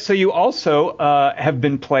right, so you also have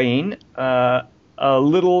been playing a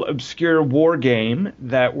little obscure war game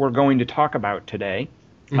that we're going to talk about today.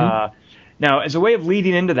 Mm-hmm. Now, as a way of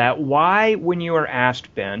leading into that, why, when you are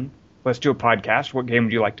asked, Ben, let's do a podcast, what game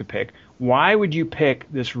would you like to pick? Why would you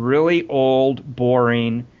pick this really old,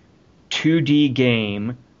 boring 2D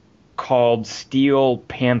game called Steel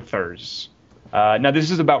Panthers? Now, this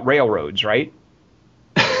is about railroads, right?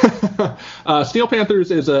 Steel Panthers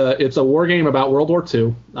is a war game about World War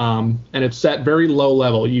II, and it's set very low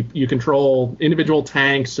level. You control individual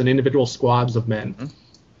tanks and individual squads of men.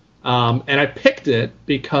 Mm-hmm. And I picked it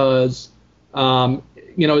because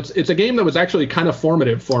you know, it's a game that was actually kind of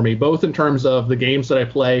formative for me, both in terms of the games that I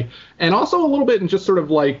play and also a little bit in just sort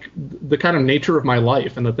of like the kind of nature of my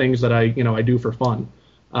life and the things that I do for fun.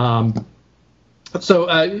 So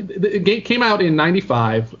the game came out in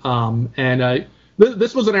 '95, and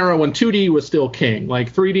this was an era when 2D was still king.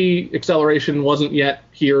 Like 3D acceleration wasn't yet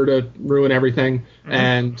here to ruin everything, mm-hmm.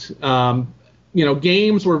 and you know,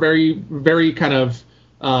 games were very, very kind of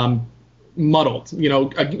muddled. You know,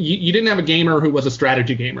 you didn't have a gamer who was a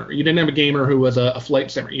strategy gamer. You didn't have a gamer who was a flight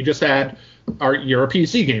simmer. You just had, you're a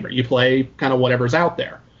PC gamer. You play kind of whatever's out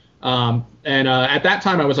there. And at that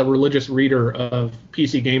time, I was a religious reader of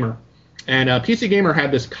PC Gamer. And PC Gamer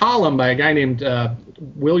had this column by a guy named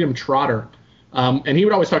William Trotter. And he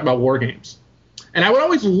would always talk about war games. And I would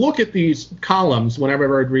always look at these columns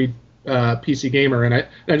whenever I'd read PC Gamer, and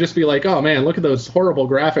I'd just be like, oh man, look at those horrible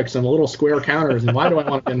graphics and the little square counters, and why do I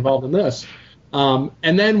want to get involved in this?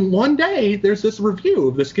 And then one day there's this review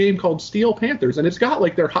of this game called Steel Panthers, and it's got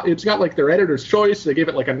like their editor's choice. They gave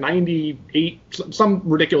it like a 98, some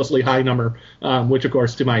ridiculously high number, which of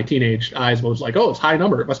course to my teenage eyes was like, oh, it's a high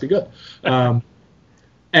number, it must be good.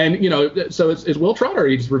 And, you know, so it's Will Trotter.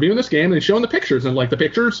 He's reviewing this game and he's showing the pictures, and like the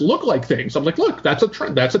pictures look like things. I'm like, look, that's a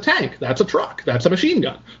tank, that's a truck, that's a machine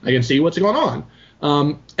gun. I can see what's going on.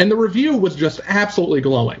 And the review was just absolutely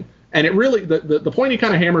glowing. And it really, the point he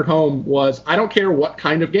kind of hammered home was, I don't care what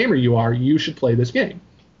kind of gamer you are, you should play this game.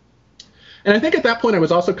 And I think at that point I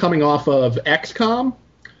was also coming off of XCOM,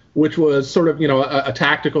 which was sort of, you know, a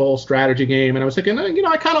tactical strategy game. And I was thinking, you know,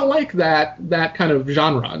 I kind of like that kind of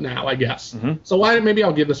genre now, I guess. Mm-hmm. So maybe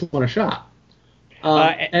I'll give this one a shot.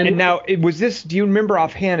 And now, was this, do you remember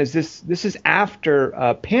offhand, this is after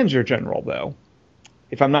Panzer General, though,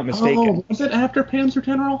 if I'm not mistaken. Oh, was it after Panzer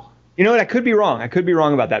General? You know what, I could be wrong. I could be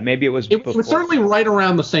wrong about that. Maybe it was before. It was certainly right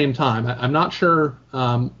around the same time. I'm not sure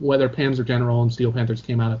whether Panzer General and Steel Panthers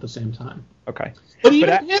came out at the same time. Okay. But even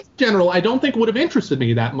Panzer General, I don't think would have interested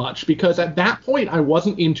me that much, because at that point I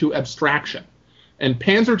wasn't into abstraction. And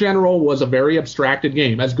Panzer General was a very abstracted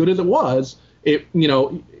game. As good as it was, you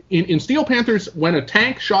know, in Steel Panthers, when a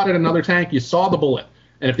tank shot at another tank, you saw the bullet.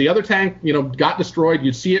 And if the other tank, you know, got destroyed,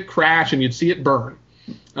 you'd see it crash and you'd see it burn.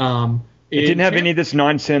 It didn't have any of this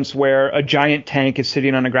nonsense where a giant tank is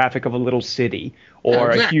sitting on a graphic of a little city,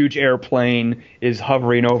 or a huge airplane is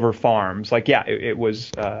hovering over farms. Like, yeah, it was,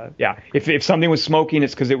 yeah. If something was smoking,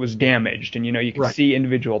 it's because it was damaged, and, you know, you can see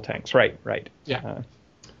individual tanks. Right. Yeah.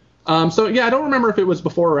 So, yeah, I don't remember if it was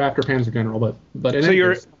before or after Panzer General, but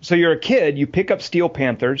so you're a kid, you pick up Steel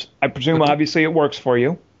Panthers. I presume, obviously, it works for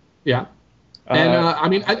you. Yeah. And, I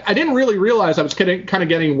mean, I didn't really realize I was kind of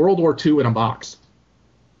getting World War II in a box.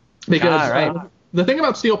 Because the thing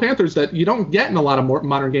about Steel Panthers that you don't get in a lot of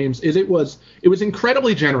modern games is it was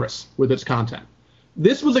incredibly generous with its content.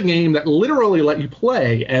 This was a game that literally let you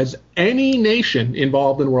play as any nation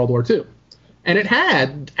involved in World War II. And it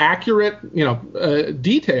had accurate, you know,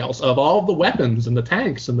 details of all of the weapons and the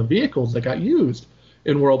tanks and the vehicles that got used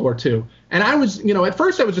in World War II. And I was, you know, at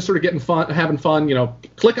first I was just sort of having fun, you know,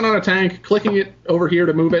 clicking on a tank, clicking it over here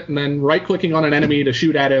to move it, and then right-clicking on an enemy to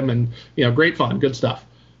shoot at him, and, you know, great fun, good stuff.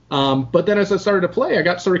 But then as I started to play, I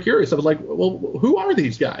got sort of curious. I was like, well, who are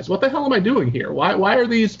these guys? What the hell am I doing here? Why are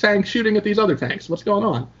these tanks shooting at these other tanks? What's going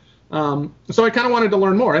on? So I kind of wanted to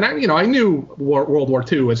learn more. And I knew World War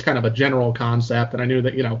II was kind of a general concept, and I knew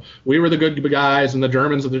that, we were the good guys and the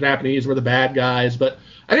Germans and the Japanese were the bad guys, but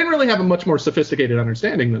I didn't really have a much more sophisticated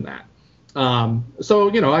understanding than that. So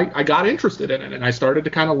I got interested in it, and I started to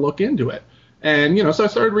kind of look into it. And, so I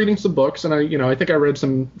started reading some books, and I think I read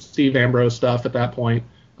some Steve Ambrose stuff at that point.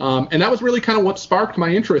 And that was really kind of what sparked my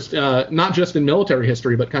interest, not just in military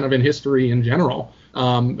history, but kind of in history in general.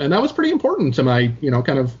 And that was pretty important to my,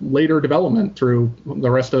 kind of later development through the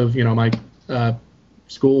rest of, my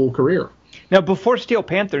school career. Now, before Steel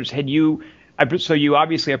Panthers, so you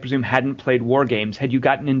obviously, I presume, hadn't played war games. Had you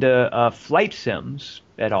gotten into flight sims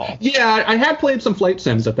at all? Yeah, I had played some flight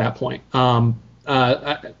sims at that point.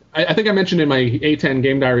 I think I mentioned in my A10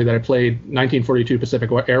 game diary that I played 1942 Pacific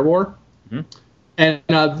Air War. Mm-hmm. And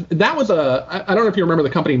that was I don't know if you remember the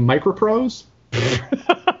company Microprose.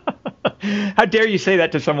 How dare you say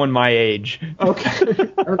that to someone my age? Okay.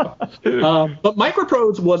 But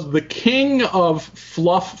Microprose was the king of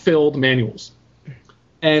fluff-filled manuals.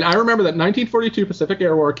 And I remember that 1942 Pacific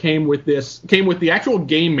Air War came with the actual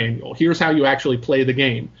game manual. Here's how you actually play the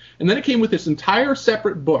game. And then it came with this entire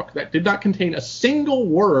separate book that did not contain a single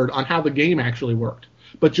word on how the game actually worked,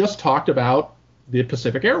 but just talked about the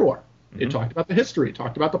Pacific Air War. Mm-hmm. It talked about the history. It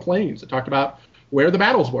talked about the planes. It talked about where the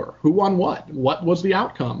battles were, who won what was the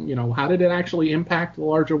outcome, how did it actually impact the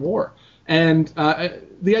larger war. And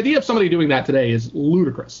the idea of somebody doing that today is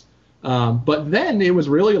ludicrous. But then it was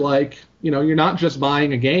really like, you're not just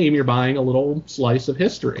buying a game, you're buying a little slice of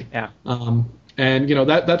history. Yeah. And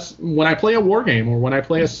that's when I play a war game or when I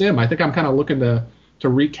play a sim, I think I'm kind of looking to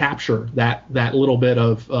recapture that little bit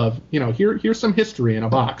of here's some history in a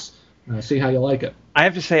box. See how you like it. I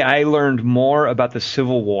have to say I learned more about the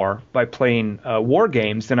Civil War by playing war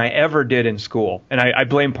games than I ever did in school. And I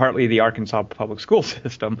blame partly the Arkansas public school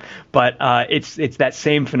system, but it's that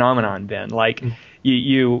same phenomenon, Ben. Like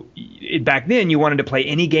you back then you wanted to play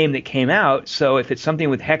any game that came out. So if it's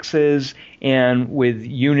something with hexes and with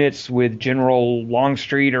units with General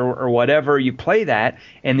Longstreet or whatever, you play that,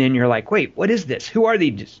 and then you're like, wait, what is this? Who are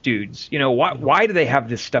these dudes? Why do they have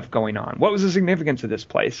this stuff going on? What was the significance of this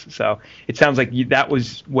place? So it sounds like that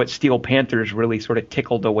was what Steel Panthers really sort of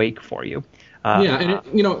tickled awake for you. Yeah, and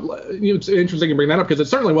it's interesting you bring that up because it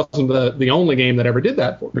certainly wasn't the only game that ever did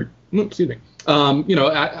that for me. Excuse me.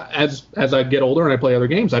 As I get older and I play other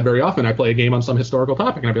games, I play a game on some historical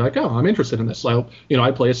topic and I'd be like, oh, I'm interested in this. So,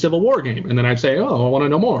 I'd play a Civil War game and then I'd say, oh, I want to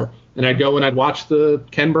know more. And I'd go and I'd watch the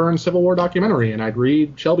Ken Burns Civil War documentary and I'd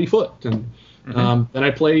read Shelby Foote and then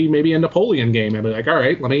I'd play maybe a Napoleon game and be like, all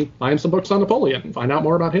right, let me find some books on Napoleon and find out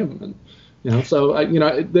more about him. And,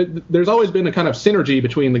 there's always been a kind of synergy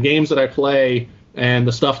between the games that I play and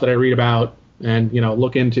the stuff that I read about and,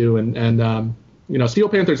 look into. And Steel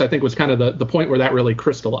Panthers, I think, was kind of the point where that really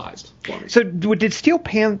crystallized for me. So did Steel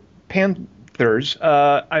Panthers,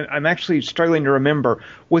 I'm actually struggling to remember,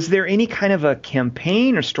 was there any kind of a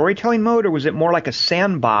campaign or storytelling mode, or was it more like a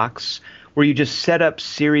sandbox where you just set up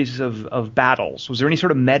series of battles? Was there any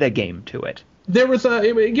sort of meta game to it? There was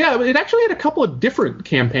it actually had a couple of different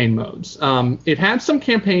campaign modes. It had some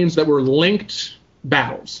campaigns that were linked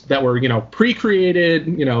battles that were, pre-created,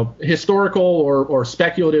 historical or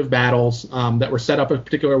speculative battles that were set up a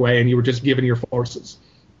particular way and you were just given your forces.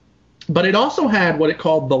 But it also had what it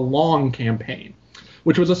called the long campaign,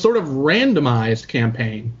 which was a sort of randomized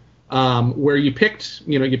campaign where you picked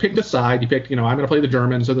a side. You picked, I'm going to play the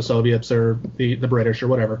Germans or the Soviets or the British or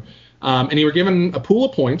whatever. And you were given a pool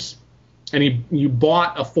of points. And you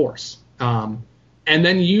bought a force, and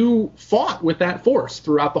then you fought with that force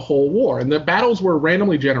throughout the whole war. And the battles were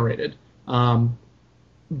randomly generated,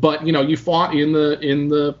 but you fought in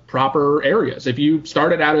the proper areas. If you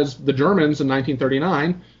started out as the Germans in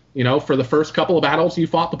 1939, for the first couple of battles you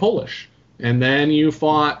fought the Polish, and then you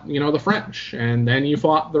fought the French, and then you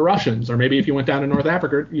fought the Russians, or maybe if you went down to North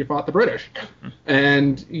Africa you fought the British,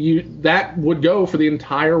 and that would go for the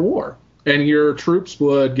entire war. And your troops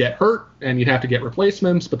would get hurt, and you'd have to get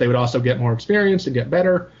replacements, but they would also get more experience and get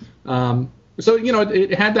better. So,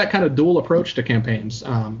 it had that kind of dual approach to campaigns,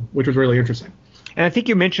 which was really interesting. And I think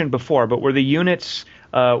you mentioned before, but were the units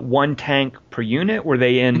one tank per unit? Were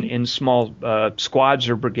they in small squads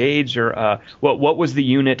or brigades? Or what was the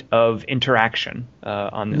unit of interaction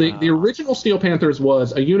on the original Steel Panthers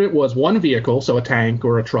a unit was one vehicle, so a tank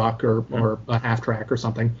or a truck or a half-track or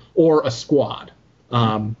something, or a squad.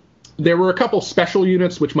 There were a couple special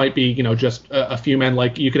units, which might be, just a few men.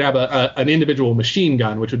 Like you could have an individual machine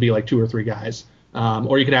gun, which would be like 2 or 3 guys,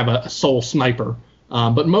 or you could have a sole sniper.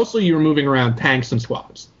 But mostly you were moving around tanks and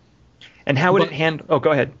squads. And how would it handle? Oh, go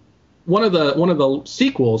ahead. One of the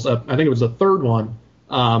sequels, I think it was the third one,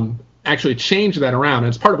 actually changed that around. And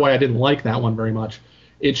it's part of why I didn't like that one very much.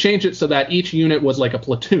 It changed it so that each unit was like a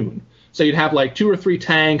platoon. So you'd have like 2 or 3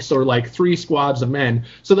 tanks or like 3 squads of men.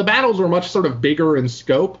 So the battles were much sort of bigger in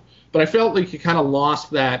scope, but I felt like you kind of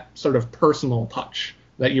lost that sort of personal touch,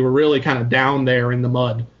 that you were really kind of down there in the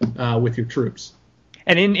mud with your troops.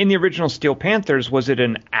 And in the original Steel Panthers, was it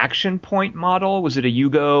an action point model? Was it a you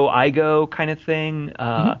go, I go kind of thing?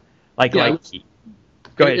 Go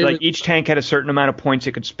ahead. Each tank had a certain amount of points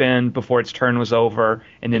it could spend before its turn was over,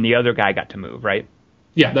 and then the other guy got to move, right?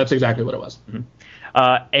 Yeah, that's exactly what it was. Mm-hmm.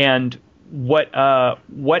 And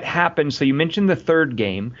what happened? So you mentioned the third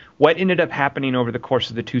game. What ended up happening over the course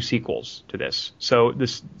of the 2 sequels to this?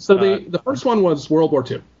 The first one was World War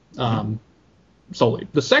II, solely.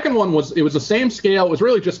 The second one was the same scale. It was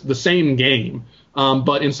really just the same game,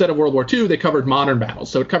 but instead of World War II, they covered modern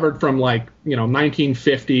battles. So it covered from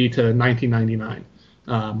 1950 to 1999,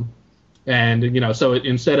 so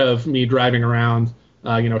instead of me driving around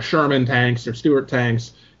Sherman tanks or Stuart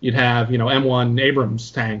tanks, you'd have, M1 Abrams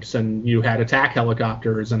tanks, and you had attack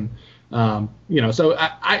helicopters. And, so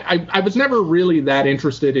I was never really that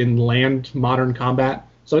interested in land modern combat.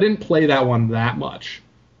 So I didn't play that one that much.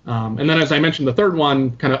 And then, as I mentioned, the third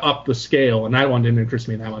one kind of upped the scale, and that one didn't interest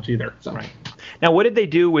me that much either. So. Right. Now, what did they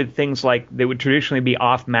do with things like they would traditionally be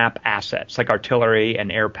off-map assets, like artillery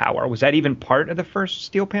and air power? Was that even part of the first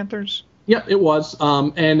Steel Panthers? Yeah, it was.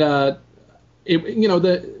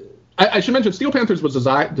 I should mention Steel Panthers was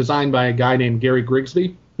designed by a guy named Gary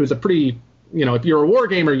Grigsby, who's a pretty, if you're a war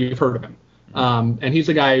gamer, you've heard of him. And he's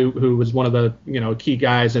the guy who was one of the, key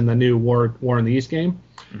guys in the new War in the East game.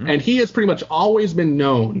 Mm-hmm. And he has pretty much always been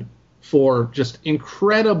known for just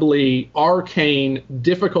incredibly arcane,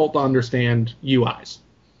 difficult to understand UIs.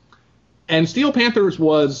 And Steel Panthers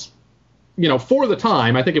was, for the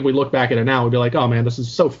time, I think if we look back at it now, we'd be like, oh man, this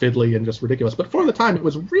is so fiddly and just ridiculous. But for the time, it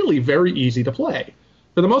was really very easy to play.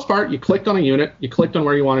 For the most part, you clicked on a unit, you clicked on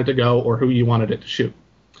where you wanted to go or who you wanted it to shoot.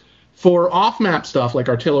 For off-map stuff like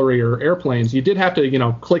artillery or airplanes, you did have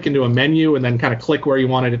to, click into a menu and then kind of click where you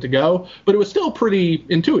wanted it to go. But it was still pretty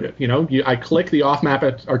intuitive. I clicked the off-map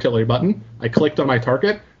artillery button, I clicked on my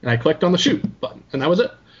target, and I clicked on the shoot button, and that was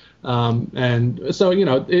it. And so,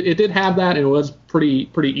 it did have that, and it was pretty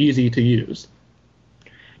easy to use.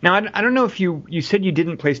 Now, I don't know if you said you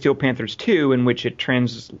didn't play Steel Panthers 2, in which it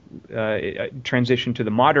transitioned to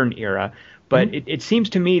the modern era, but mm-hmm. it seems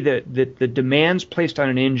to me that the demands placed on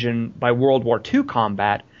an engine by World War II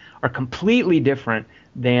combat are completely different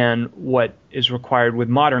than what is required with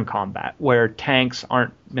modern combat, where tanks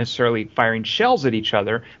aren't necessarily firing shells at each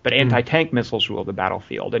other, but anti-tank missiles rule the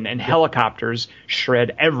battlefield, and helicopters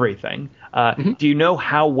shred everything. Mm-hmm. Do you know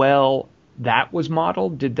how well that was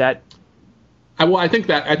modeled? Did that... Well, I think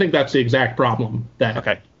that's the exact problem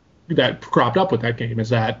that cropped up with that game, is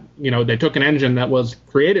that, they took an engine that was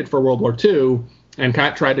created for World War II and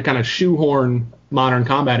tried to kind of shoehorn modern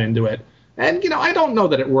combat into it. And, I don't know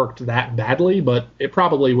that it worked that badly, but it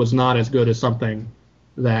probably was not as good as something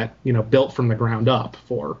that, built from the ground up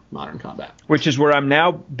for modern combat. Which is where I'm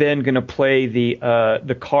now, Ben, going to play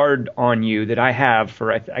the card on you that I have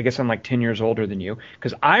for, I guess I'm like 10 years older than you,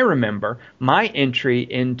 because I remember my entry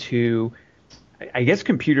into... I guess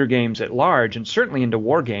computer games at large, and certainly into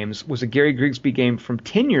war games, was a Gary Grigsby game from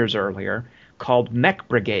 10 years earlier called Mech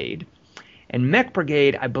Brigade. And Mech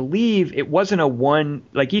Brigade, I believe it wasn't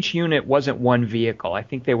each unit wasn't one vehicle. I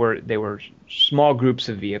think they were small groups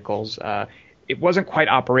of vehicles. It wasn't quite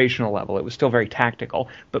operational level. It was still very tactical.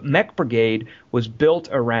 But Mech Brigade was built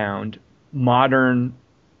around modern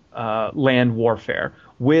land warfare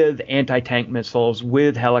with anti-tank missiles,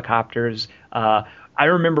 with helicopters. I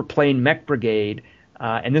remember playing Mech Brigade,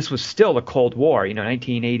 and this was still the Cold War,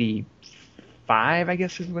 1985, I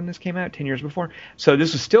guess is when this came out, 10 years before. So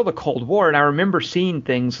this was still the Cold War, and I remember seeing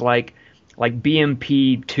things like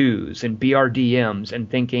BMP-2s and BRDMs and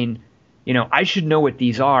thinking, I should know what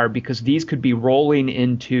these are, because these could be rolling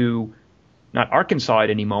into, not Arkansas at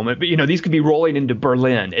any moment, but, these could be rolling into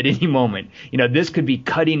Berlin at any moment. This could be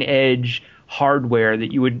cutting-edge hardware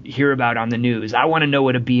that you would hear about on the news. I want to know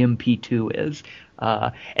what a BMP-2 is.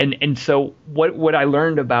 And so what I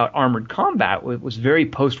learned about armored combat was very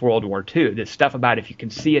post-World War II, this stuff about if you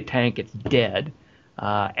can see a tank, it's dead.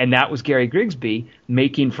 And that was Gary Grigsby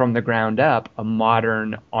making from the ground up a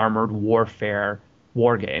modern armored warfare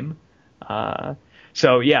war game.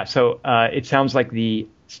 So it sounds like the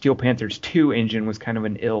Steel Panthers 2 engine was kind of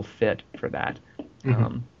an ill fit for that.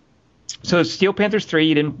 Mm-hmm. So Steel Panthers 3,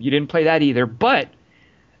 you didn't play that either, but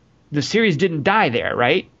the series didn't die there,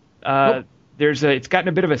 right? Nope. It's gotten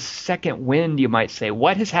a bit of a second wind, you might say.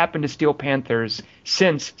 What has happened to Steel Panthers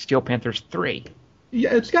since Steel Panthers 3?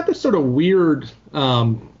 Yeah, it's got this sort of weird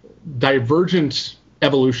divergent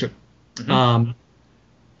evolution. Mm-hmm.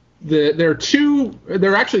 There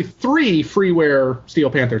are actually 3 freeware Steel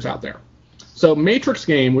Panthers out there. So Matrix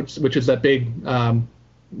Game, which is that big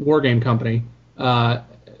war game company,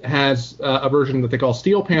 has a version that they call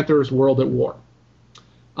Steel Panthers World at War.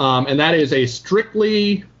 And that is a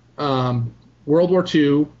strictly World War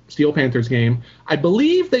II Steel Panthers game. I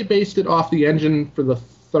believe they based it off the engine for the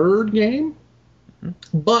 3rd game,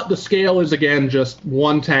 but the scale is, again, just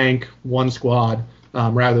 1 tank, 1 squad,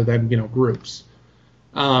 rather than, groups.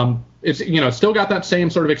 It's still got that same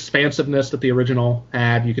sort of expansiveness that the original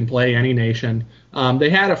had. You can play any nation. They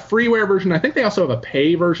had a freeware version. I think they also have a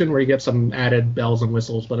pay version where you get some added bells and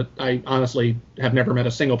whistles, but I honestly have never met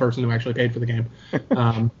a single person who actually paid for the game.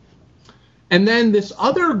 And then this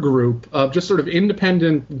other group of just sort of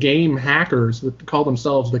independent game hackers that call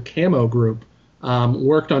themselves the Camo Group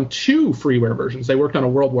worked on 2 freeware versions. They worked on a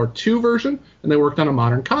World War II version, and they worked on a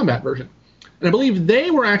Modern Combat version. And I believe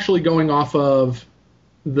they were actually going off of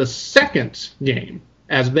the 2nd game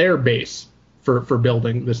as their base for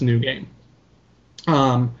building this new game.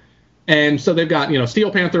 And so they've got,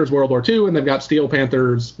 Steel Panthers World War II, and they've got Steel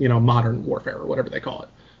Panthers, Modern Warfare, or whatever they call it.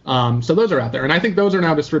 So those are out there. And I think those are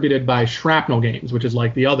now distributed by Shrapnel Games, which is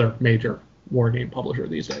like the other major war game publisher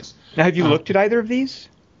these days. Now, have you looked at either of these?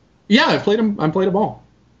 Yeah, I've played them. I've played them all.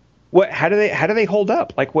 How do they hold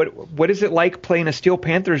up? Like, what is it like playing a Steel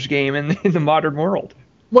Panthers game in the modern world?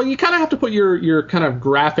 Well, you kind of have to put your kind of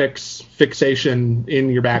graphics fixation in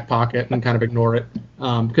your back pocket and kind of ignore it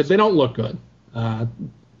because they don't look good.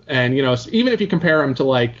 And, even if you compare them to,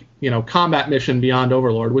 like, Combat Mission Beyond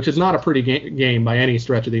Overlord, which is not a pretty game by any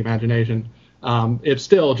stretch of the imagination, it's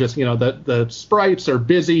still just, the sprites are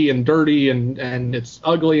busy and dirty and it's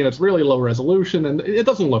ugly and it's really low resolution and it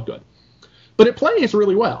doesn't look good. But it plays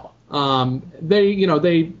really well. My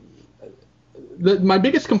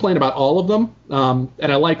biggest complaint about all of them,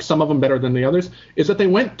 and I like some of them better than the others, is that they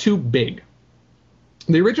went too big.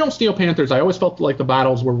 The original Steel Panthers, I always felt like the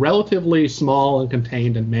battles were relatively small and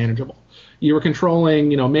contained and manageable. You were controlling,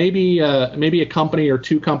 maybe a company or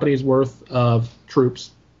 2 companies worth of troops,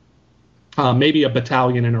 maybe a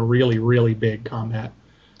battalion in a really, really big combat.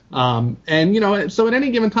 And, so at any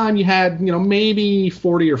given time you had, maybe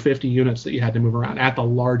 40 or 50 units that you had to move around at the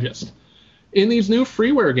largest. In these new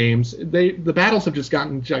freeware games, the battles have just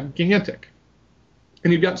gotten gigantic.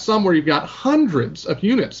 And you've got some where you've got hundreds of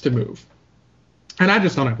units to move. And I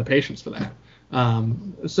just don't have the patience for that.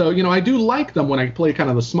 So, I do like them when I play kind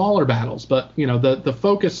of the smaller battles, but, the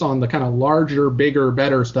focus on the kind of larger, bigger,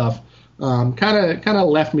 better stuff kind of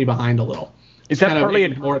left me behind a little. Is that partly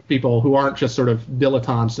more people who aren't just sort of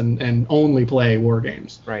dilettantes and only play war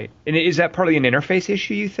games? Right. And is that partly an interface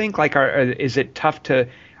issue, you think? Like, is it tough to...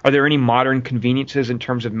 Are there any modern conveniences in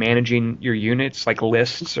terms of managing your units, like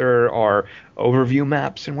lists or overview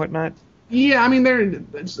maps and whatnot? Yeah, I mean,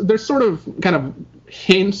 there's sort of kind of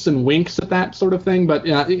hints and winks at that sort of thing, but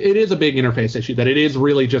it is a big interface issue that it is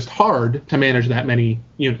really just hard to manage that many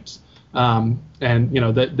units. And,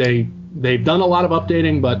 that they've done a lot of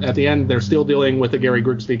updating, but at the end, they're still dealing with the Gary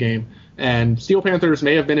Grigsby game. And Steel Panthers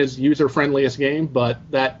may have been his user-friendliest game, but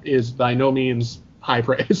that is by no means high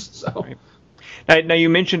praise. So. Right. Now, you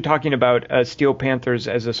mentioned talking about Steel Panthers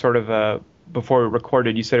as a sort of before we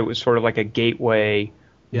recorded, you said it was sort of like a gateway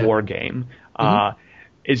war game. Mm-hmm.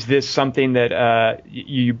 Is this something that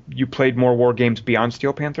you played more war games beyond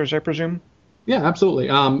Steel Panthers, I presume? Yeah, absolutely.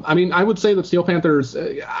 I mean, I would say that Steel Panthers,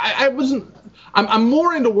 I'm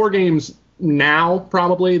more into war games now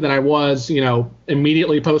probably than I was,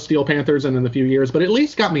 immediately post Steel Panthers and in the few years, but at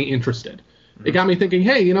least got me interested. Mm-hmm. It got me thinking,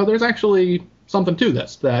 hey, there's actually something to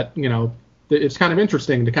this that, it's kind of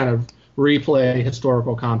interesting to kind of replay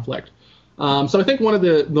historical conflict. So I think one of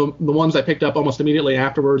the ones I picked up almost immediately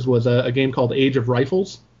afterwards was a game called Age of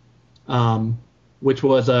Rifles, which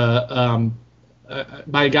was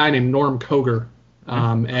by a guy named Norm Koger.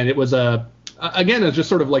 And it was again, it's just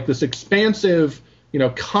sort of like this expansive,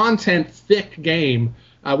 content thick game,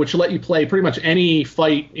 which let you play pretty much any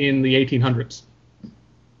fight in the 1800s.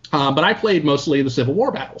 But I played mostly the Civil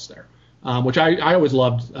War battles there. Which I always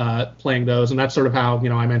loved playing those, and that's sort of how,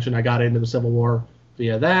 I mentioned I got into the Civil War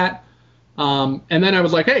via that. And then I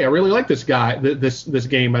was like, hey, I really like this guy, this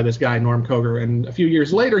game by this guy, Norm Koger. And a few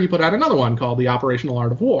years later, he put out another one called The Operational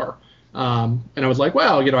Art of War. And I was like,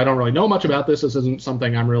 well, I don't really know much about this. This isn't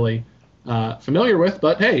something I'm really familiar with.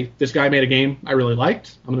 But, hey, this guy made a game I really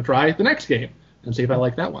liked. I'm going to try the next game and see if I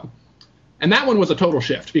like that one. And that one was a total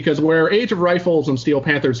shift, because where Age of Rifles and Steel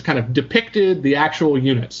Panthers kind of depicted the actual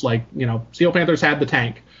units, like, Steel Panthers had the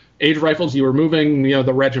tank, Age of Rifles, you were moving,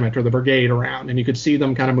 the regiment or the brigade around, and you could see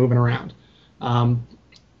them kind of moving around.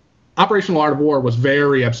 Operational Art of War was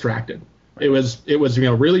very abstracted. It was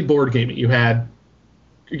really board gamey. You had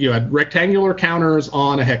rectangular counters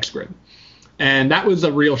on a hex grid, and that was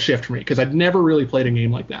a real shift for me because I'd never really played a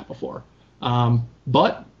game like that before.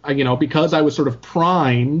 But because I was sort of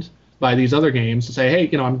primed by these other games to say,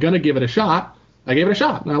 hey, I'm going to give it a shot. I gave it a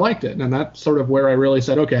shot and I liked it, and that's sort of where I really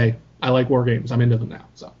said, okay, I like war games. I'm into them now.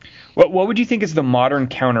 So. What would you think is the modern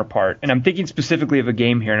counterpart? And I'm thinking specifically of a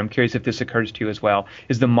game here, and I'm curious if this occurs to you as well.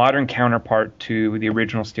 Is the modern counterpart to the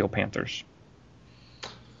original Steel Panthers?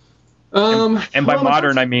 And by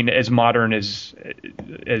modern, I mean as modern as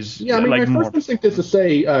yeah. I mean, like my first instinct is to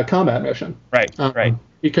say Combat Mission. Right. Right.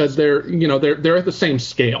 Because they're at the same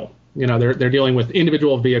scale. They're dealing with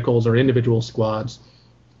individual vehicles or individual squads.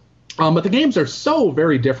 But the games are so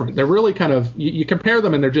very different. They're really kind of you compare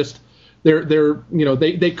them and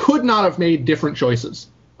they could not have made different choices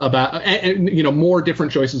about more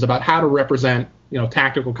different choices about how to represent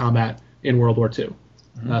tactical combat in World War II.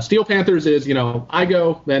 Mm-hmm. Steel Panthers is I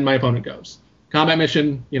go, then my opponent goes. Combat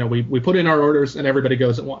Mission, we put in our orders and everybody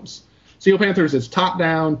goes at once. Steel Panthers is top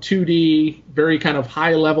down 2D, very kind of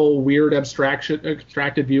high level, weird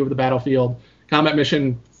abstracted view of the battlefield. Combat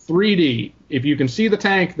Mission 3D. If you can see the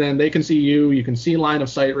tank, then they can see you. You can see line of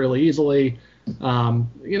sight really easily.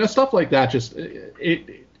 Stuff like that.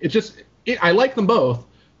 I like them both,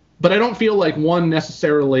 but I don't feel like one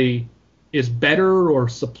necessarily is better or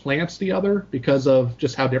supplants the other because of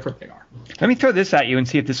just how different they are. Let me throw this at you and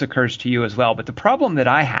see if this occurs to you as well. But the problem that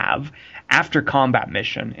I have after Combat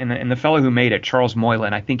Mission, and the fellow who made it, Charles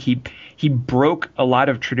Moylan, I think he broke a lot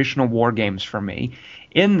of traditional war games for me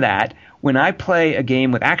in that when I play a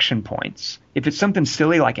game with action points, if it's something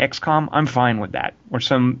silly like XCOM, I'm fine with that. Or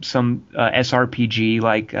some SRPG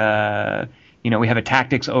like, we have a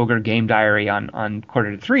Tactics Ogre game diary on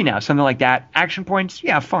Quarter to Three now, something like that. Action points,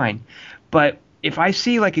 yeah, fine. But if I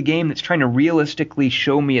see like a game that's trying to realistically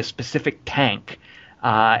show me a specific tank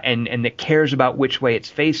and that cares about which way it's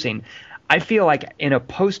facing, I feel like in a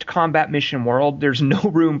post-combat mission world, there's no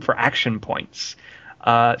room for action points.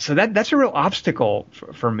 So that's a real obstacle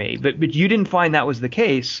for me. But you didn't find that was the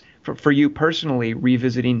case for you personally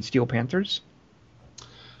revisiting Steel Panthers?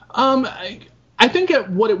 I think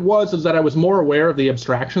what it was is that I was more aware of the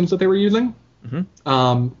abstractions that they were using.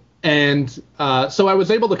 Mm-hmm. So I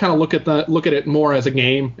was able to kind of look at it more as a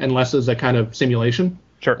game and less as a kind of simulation.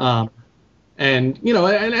 Sure. And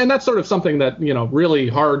that's sort of something that really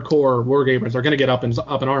hardcore wargamers are going to get up in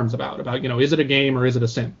arms about is it a game or is it a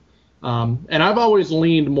sim? And I've always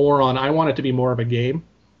leaned more on I want it to be more of a game.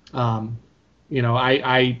 I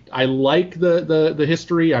like the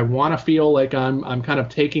history. I want to feel like I'm kind of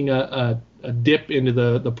taking a dip into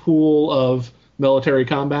the pool of military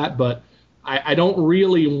combat, but I don't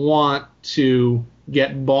really want to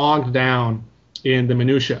get bogged down in the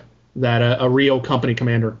minutia that a real company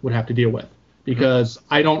commander would have to deal with, because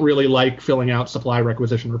I don't really like filling out supply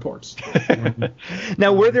requisition reports.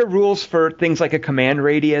 Now, were there rules for things like a command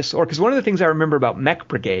radius? Or because one of the things I remember about Mech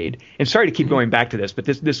Brigade, and sorry to keep going back to this, but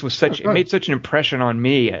this was it made such an impression on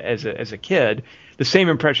me as a kid. The same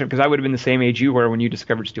impression, because I would have been the same age you were when you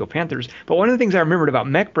discovered Steel Panthers. But one of the things I remembered about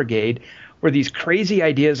Mech Brigade were these crazy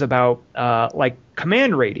ideas about like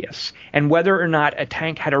command radius and whether or not a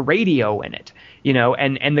tank had a radio in it,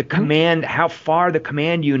 and the command, how far the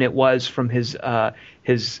command unit was from his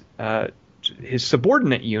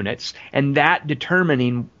subordinate units, and that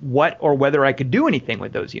determining what or whether I could do anything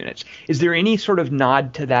with those units. Is there any sort of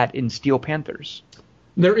nod to that in Steel Panthers?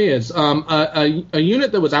 There is. A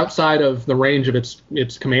unit that was outside of the range of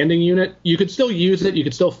its commanding unit, you could still use it, you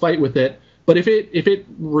could still fight with it, but if it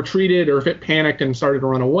retreated or if it panicked and started to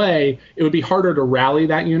run away, it would be harder to rally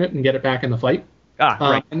that unit and get it back in the fight.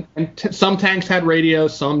 Right. Some tanks had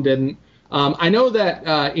radios, some didn't. I know that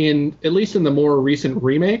at least in the more recent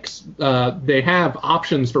remakes, they have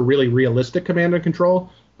options for really realistic command and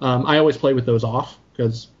control. I always play with those off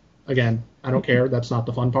because, again, I don't care. That's not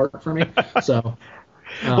the fun part for me. So.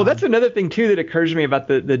 Well, that's another thing, too, that occurs to me about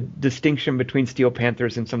the distinction between Steel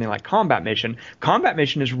Panthers and something like Combat Mission. Combat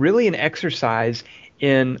Mission is really an exercise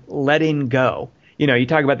in letting go. You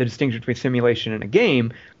talk about the distinction between simulation and a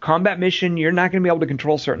game. Combat Mission, you're not going to be able to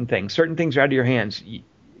control certain things. Certain things are out of your hands.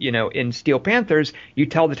 In Steel Panthers, you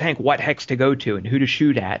tell the tank what hex to go to and who to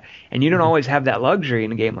shoot at. And you don't always have that luxury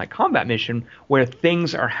in a game like Combat Mission where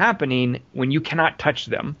things are happening when you cannot touch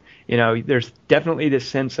them. There's definitely this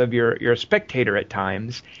sense of you're a spectator at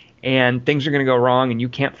times, and things are going to go wrong, and you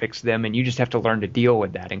can't fix them, and you just have to learn to deal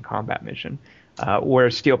with that in Combat Mission.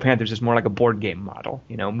 Whereas Steel Panthers is more like a board game model,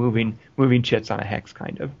 moving chits on a hex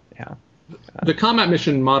kind of Yeah. The combat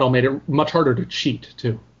mission model made it much harder to cheat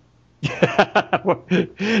too.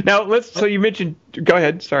 Now so you mentioned, go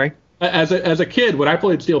ahead, sorry. As a kid, when I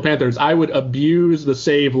played Steel Panthers, I would abuse the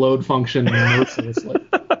save load function mercilessly.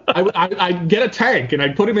 I'd get a tank and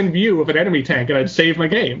I'd put him in view of an enemy tank and I'd save my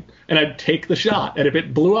game and I'd take the shot. And if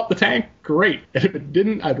it blew up the tank, great. And if it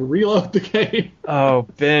didn't, I'd reload the game. Oh,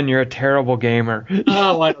 Ben, you're a terrible gamer.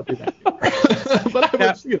 Oh, I don't do that. But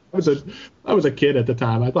I was a kid at the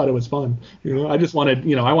time. I thought it was fun. I just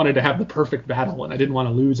wanted, I wanted to have the perfect battle and I didn't want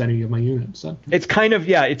to lose any of my units. So. It's kind of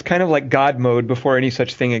like God mode before any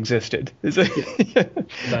such thing existed. Exactly.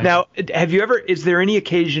 Now, is there any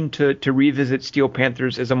occasion to revisit Steel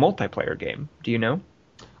Panthers as a multiplayer game? Do you know?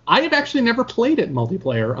 I have actually never played it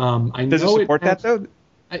multiplayer. Does it support that though?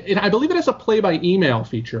 I believe it has a play by email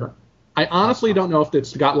feature. I honestly don't know if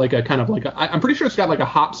it's got like a kind of like I'm pretty sure it's got like a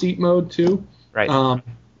hot seat mode too. Right.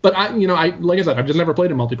 But I like I said, I've just never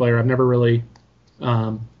played a multiplayer. I've never really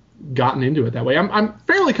gotten into it that way. I'm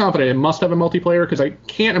fairly confident it must have a multiplayer because I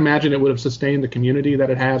can't imagine it would have sustained the community that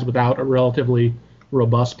it has without a relatively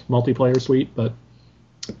robust multiplayer suite. But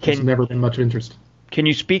it's never been much of interest. Can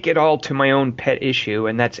you speak at all to my own pet issue,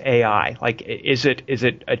 and that's AI? Like, is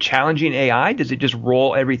it a challenging AI? Does it just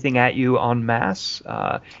roll everything at you en masse?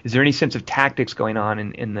 Is there any sense of tactics going on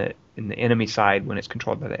in the enemy side when it's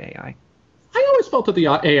controlled by the AI? I always felt that the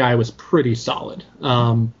AI was pretty solid.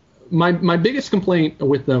 My biggest complaint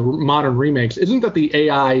with the modern remakes isn't that the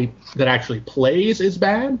AI that actually plays is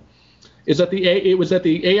bad. Is that it was that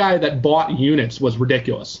the AI that bought units was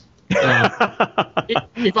ridiculous.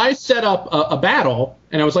 If I set up a battle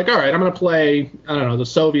and I was like, all right, I'm going to play, I don't know, the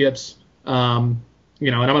Soviets, and I'm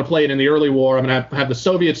going to play it in the early war. I'm going to have the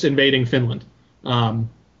Soviets invading Finland. And,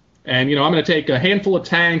 I'm going to take a handful of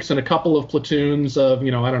tanks and a couple of platoons of, I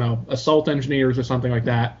don't know, assault engineers or something like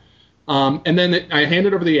that. And then I hand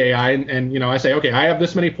it over to the AI and I say, okay, I have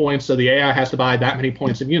this many points, so the AI has to buy that many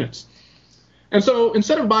points in units. And so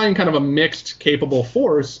instead of buying kind of a mixed capable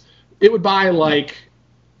force, it would buy like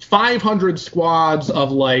 500 squads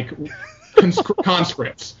of like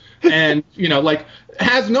conscripts and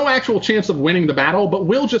has no actual chance of winning the battle, but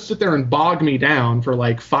will just sit there and bog me down for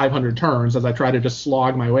like 500 turns as I try to just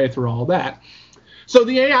slog my way through all that. So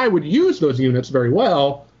the AI would use those units very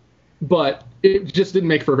well, but it just didn't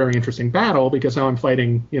make for a very interesting battle because now I'm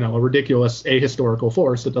fighting a ridiculous ahistorical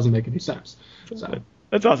force that doesn't make any sense. So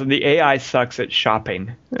that's awesome. The AI sucks at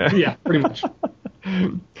shopping. Yeah, pretty much.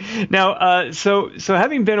 Now, so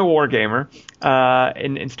having been a wargamer,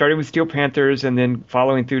 and starting with Steel Panthers and then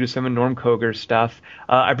following through to some of Norm Koger's stuff,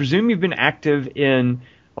 I presume you've been active in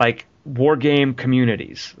like wargame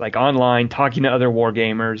communities, like online, talking to other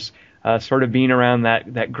wargamers, sort of being around that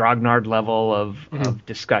grognard level of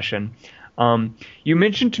discussion. You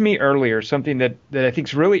mentioned to me earlier something that I think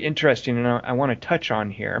is really interesting, and I want to touch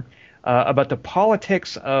on here, about the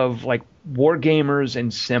politics of like wargamers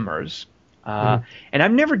and simmers. And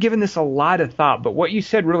I've never given this a lot of thought, but what you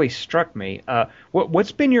said really struck me.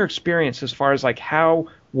 What's been your experience as far as like how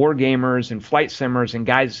wargamers and flight simmers and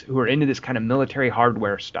guys who are into this kind of military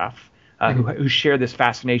hardware stuff, who share this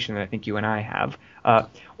fascination that I think you and I have,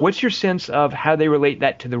 what's your sense of how they relate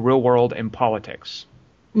that to the real world and politics?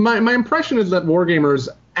 My impression is that wargamers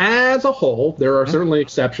as a whole, there are certainly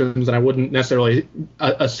exceptions, and I wouldn't necessarily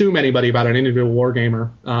assume anybody about an individual wargamer,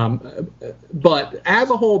 but as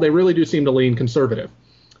a whole, they really do seem to lean conservative.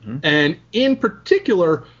 And in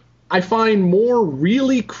particular, I find more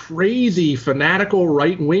really crazy, fanatical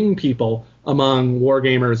right-wing people among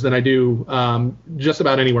wargamers than I do just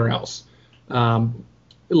about anywhere else.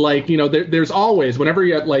 There's always, whenever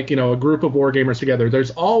you have a group of wargamers together,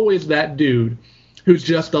 there's always that dude who's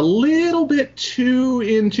just a little bit too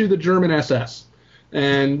into the German SS.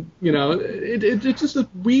 And, it's just a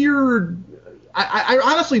weird... I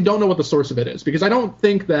honestly don't know what the source of it is, because I don't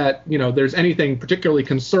think that, there's anything particularly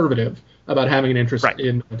conservative about having an interest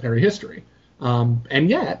in military history. And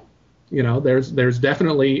yet, there's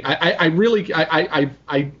definitely...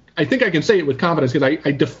 I think I can say it with confidence because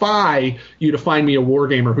I defy you to find me a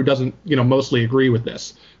wargamer who doesn't, mostly agree with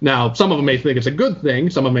this. Now, some of them may think it's a good thing,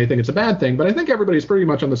 some of them may think it's a bad thing, but I think everybody's pretty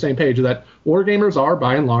much on the same page that wargamers are,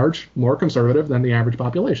 by and large, more conservative than the average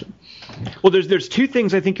population. Well, there's two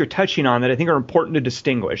things I think you're touching on that I think are important to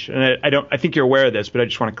distinguish, and I think you're aware of this, but I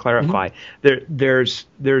just want to clarify. There's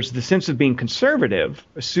the sense of being conservative,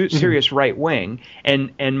 a serious right wing,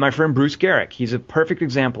 and my friend Bruce Garrick, he's a perfect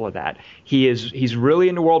example of that. He's really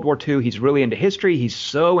into World War II. He's really into history. He's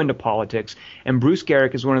so into politics. And Bruce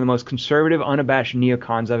Garrick is one of the most conservative, unabashed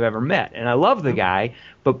neocons I've ever met. And I love the guy,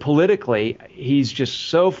 but politically, he's just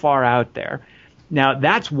so far out there. Now,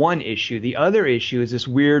 that's one issue. The other issue is this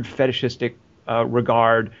weird fetishistic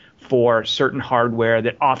regard for certain hardware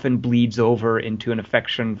that often bleeds over into an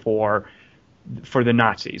affection for the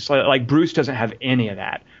Nazis. Like Bruce doesn't have any of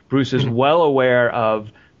that. Bruce is well aware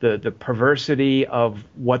of the perversity of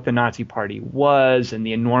what the Nazi Party was and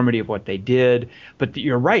the enormity of what they did. But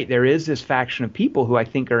you're right. There is this faction of people who I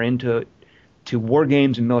think are into war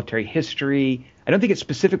games and military history. I don't think it's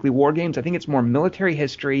specifically war games. I think it's more military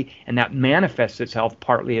history, and that manifests itself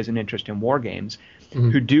partly as an interest in war games,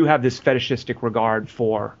 who do have this fetishistic regard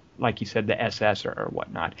for, like you said, the SS or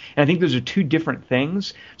whatnot. And I think those are two different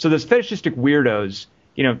things. So those fetishistic weirdos,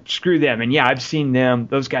 screw them. And yeah, I've seen them.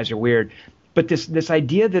 Those guys are weird. But this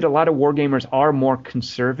idea that a lot of wargamers are more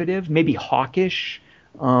conservative, maybe hawkish,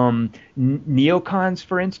 neocons,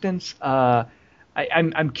 for instance,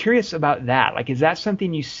 I'm curious about that. Like, is that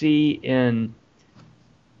something you see in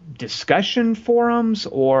discussion forums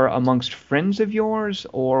or amongst friends of yours,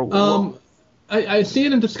 or? I see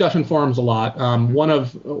it in discussion forums a lot. I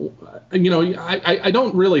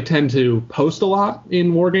don't really tend to post a lot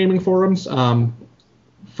in wargaming forums.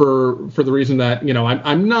 For the reason that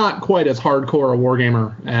I'm not quite as hardcore a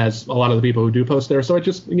wargamer as a lot of the people who do post there. So I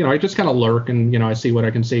just kind of lurk and I see what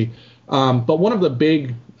I can see. But one of the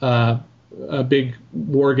big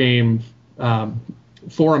war game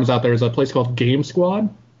forums out there is a place called Game Squad.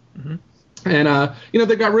 Mm-hmm. And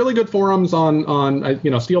they've got really good forums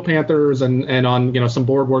on Steel Panthers and on some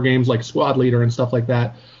board war games like Squad Leader and stuff like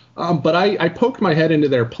that. But I poked my head into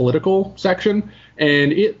their political section,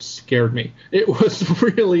 and it scared me. It was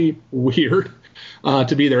really weird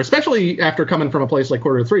to be there, especially after coming from a place like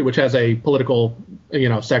Quarter to Three, which has a political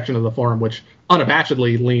section of the forum which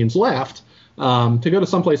unabashedly leans left. To go to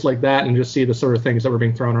some place like that and just see the sort of things that were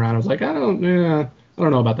being thrown around, I was like, I don't know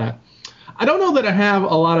about that. I don't know that I have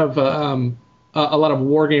a lot of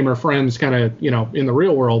wargamer friends kind of in the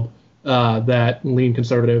real world that lean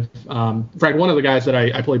conservative. In fact, one of the guys that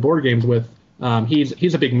I play board games with,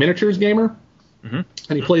 he's a big miniatures gamer, and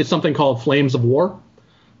he plays something called Flames of War.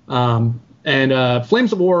 And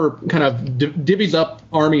Flames of War kind of divvies up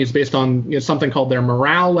armies based on something called their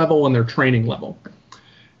morale level and their training level.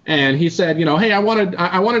 And he said, hey, I wanted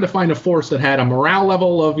to find a force that had a morale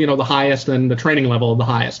level of the highest and the training level of the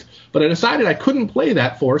highest. But I decided I couldn't play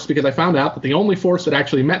that force because I found out that the only force that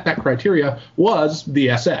actually met that criteria was the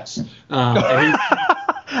SS. And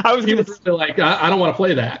he was really like, I don't want to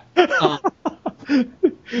play that. But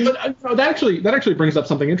that actually brings up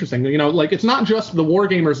something interesting. It's not just the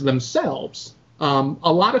wargamers themselves. A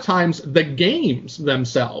lot of times the games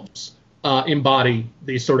themselves embody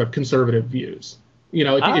these sort of conservative views.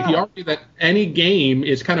 If you argue that any game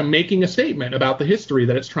is kind of making a statement about the history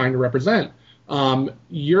that it's trying to represent,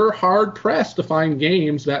 you're hard-pressed to find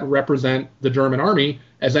games that represent the German army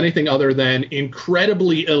as anything other than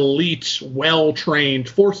incredibly elite, well-trained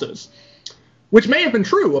forces, which may have been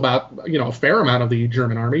true about a fair amount of the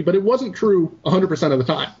German army, but it wasn't true 100% of the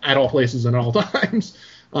time, at all places and all times.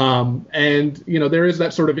 And there is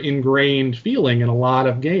that sort of ingrained feeling in a lot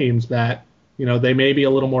of games that they may be a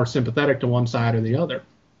little more sympathetic to one side or the other.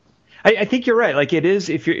 I think you're right. Like, it is,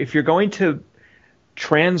 if you're going to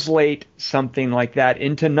translate something like that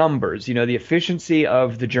into numbers, the efficiency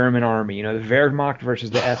of the German army, the Wehrmacht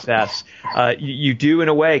versus the SS, you do in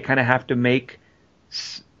a way kind of have to make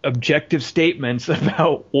objective statements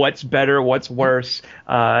about what's better, what's worse,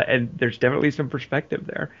 and there's definitely some perspective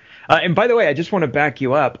there. And by the way, I just want to back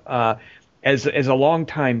you up. As a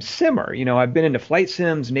longtime simmer, I've been into flight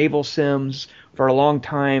sims, naval sims for a long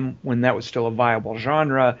time when that was still a viable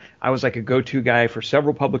genre. I was like a go-to guy for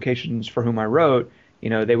several publications for whom I wrote.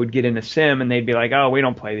 They would get in a sim and they'd be like, oh, we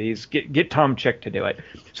don't play these. Get Tom Chick to do it.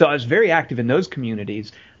 So I was very active in those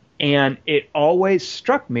communities, and it always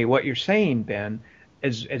struck me what you're saying, Ben,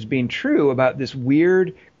 as being true about this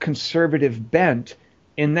weird conservative bent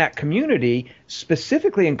in that community,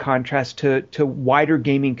 specifically in contrast to wider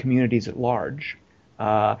gaming communities at large.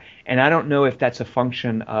 And I don't know if that's a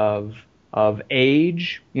function of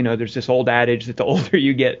age. There's this old adage that the older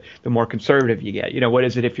you get, the more conservative you get. What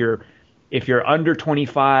is it? If you're under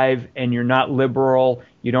 25 and you're not liberal,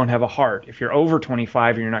 you don't have a heart. If you're over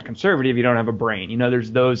 25 and you're not conservative, you don't have a brain.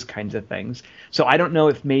 There's those kinds of things. So I don't know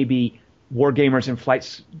if maybe wargamers and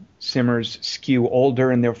flight simmers skew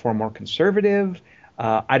older and therefore more conservative.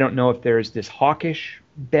 I don't know if there's this hawkish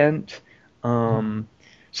bent.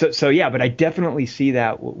 So yeah, but I definitely see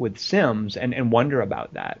that with Sims and wonder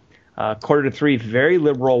about that. Quarter to Three, very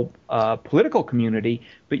liberal political community,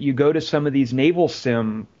 but you go to some of these naval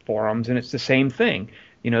sim forums and it's the same thing.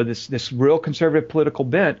 This real conservative political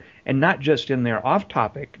bent, and not just in their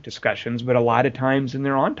off-topic discussions, but a lot of times in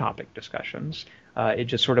their on-topic discussions. It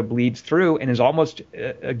just sort of bleeds through and is almost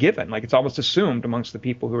a given. Like it's almost assumed amongst the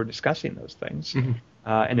people who are discussing those things. Mm-hmm.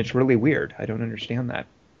 And it's really weird. I don't understand that.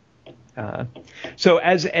 So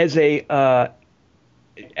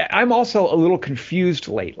I'm also a little confused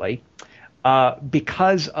lately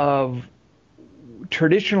because of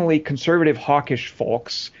traditionally conservative, hawkish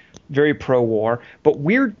folks, very pro-war, but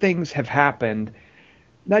weird things have happened,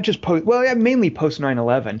 not just mainly post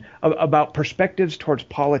 9/11, about perspectives towards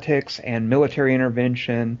politics and military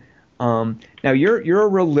intervention. Now you're a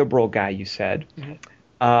real liberal guy, you said.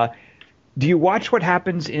 Mm-hmm. Do you watch what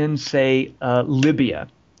happens in, say, Libya?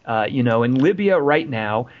 In Libya right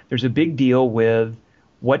now, there's a big deal with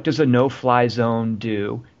what does a no-fly zone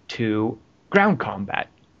do to ground combat?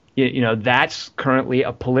 That's currently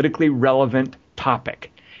a politically relevant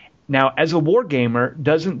topic. Now, as a war gamer,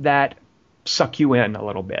 doesn't that suck you in a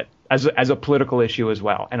little bit as a political issue as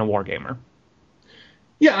well, and a war gamer?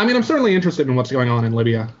 Yeah, I mean, I'm certainly interested in what's going on in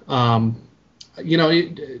Libya. I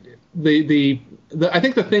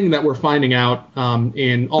think the thing that we're finding out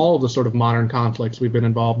in all of the sort of modern conflicts we've been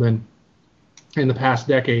involved in the past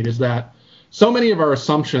decade is that so many of our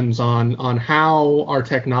assumptions on how our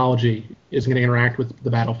technology is going to interact with the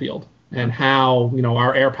battlefield and how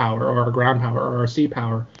our air power or our ground power or our sea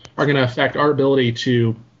power are going to affect our ability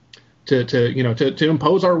to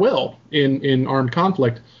impose our will in armed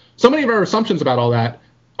conflict. So many of our assumptions about all that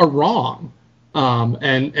are wrong,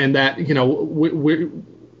 and that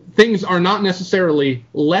things are not necessarily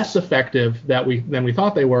less effective than we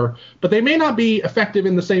thought they were, but they may not be effective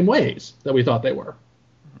in the same ways that we thought they were.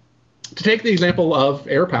 To take the example of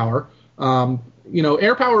air power,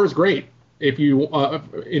 air power is great if you,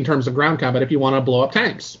 in terms of ground combat, if you want to blow up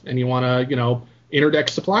tanks and you want to, interdict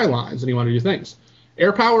supply lines and you want to do things.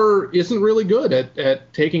 Air power isn't really good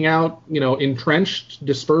at taking out, entrenched,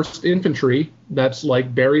 dispersed infantry that's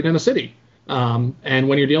like buried in a city. And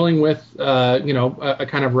when you're dealing with, a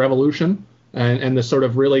kind of revolution and this sort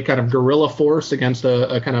of really kind of guerrilla force against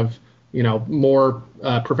a kind of, more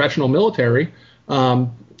professional military,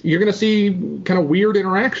 you're going to see kind of weird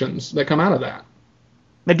interactions that come out of that.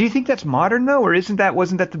 Now, do you think that's modern, though, or wasn't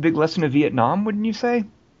that the big lesson of Vietnam, wouldn't you say?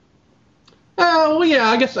 Well, yeah,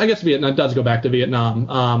 I guess Vietnam does go back to Vietnam.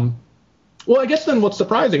 Well, I guess then what's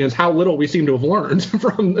surprising is how little we seem to have learned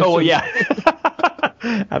from this. Oh, yeah.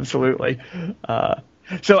 Absolutely.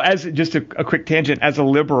 So as just a quick tangent, as a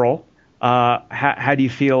liberal, how do you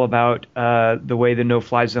feel about the way the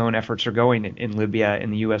no-fly zone efforts are going in Libya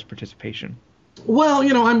and the U.S. participation? Well,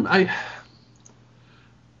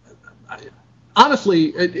 honestly,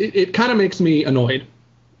 it kind of makes me annoyed,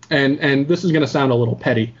 and this is going to sound a little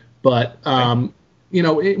petty, but when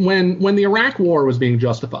the Iraq War was being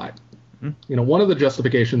justified, one of the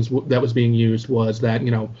justifications that was being used was that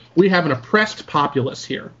we have an oppressed populace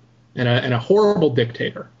here and a horrible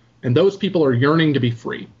dictator, and those people are yearning to be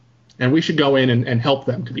free, and we should go in and help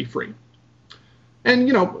them to be free. And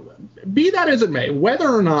be that as it may, whether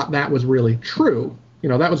or not that was really true,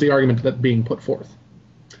 that was the argument that being put forth.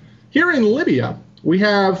 Here in Libya, we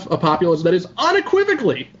have a populace that is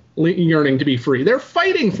unequivocally yearning to be free. They're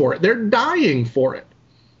fighting for it. They're dying for it.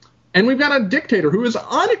 And we've got a dictator who is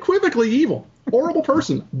unequivocally evil, horrible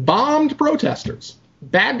person, bombed protesters,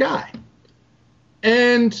 bad guy.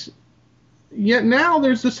 And yet now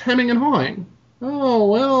there's this hemming and hawing. Oh,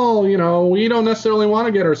 well, we don't necessarily want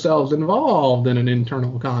to get ourselves involved in an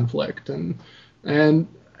internal conflict. And I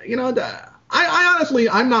honestly,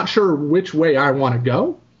 I'm not sure which way I want to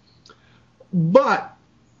go. But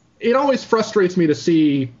it always frustrates me to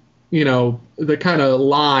see, the kind of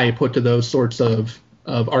lie put to those sorts of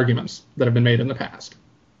arguments that have been made in the past.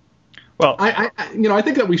 Well, I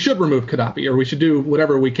think that we should remove Gaddafi, or we should do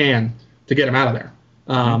whatever we can to get him out of there.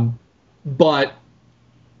 But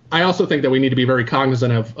I also think that we need to be very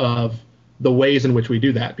cognizant of the ways in which we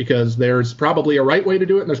do that, because there's probably a right way to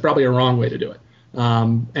do it and there's probably a wrong way to do it.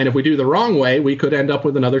 And if we do the wrong way, we could end up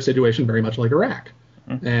with another situation very much like Iraq.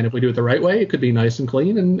 And if we do it the right way, it could be nice and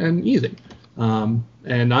clean and easy.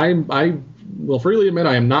 And I will freely admit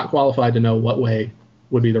I am not qualified to know what way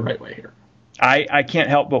would be the right way here. I can't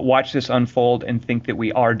help but watch this unfold and think that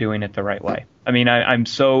we are doing it the right way. I mean, I'm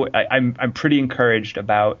pretty encouraged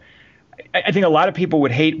about. I think a lot of people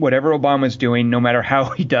would hate whatever Obama's doing, no matter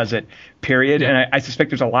how he does it, period. Yeah. And I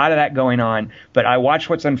suspect there's a lot of that going on. But I watch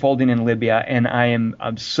what's unfolding in Libya, and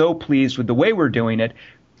I'm so pleased with the way we're doing it,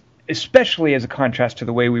 especially as a contrast to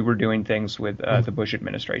the way we were doing things with the Bush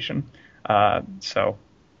administration. So,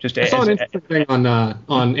 I saw an interesting thing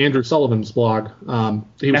on Andrew Sullivan's blog.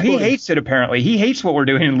 He hates it apparently. He hates what we're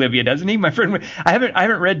doing in Libya, doesn't he? My friend, I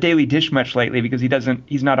haven't read Daily Dish much lately because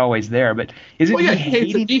he's not always there. But isn't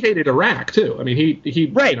he hated Iraq too? I mean,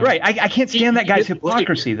 he right. I can't stand that guy's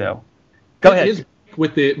hypocrisy though. Go ahead. His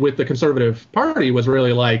with the conservative party was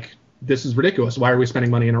really like, this is ridiculous. Why are we spending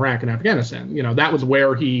money in Iraq and Afghanistan? That was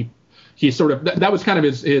where he sort of that was kind of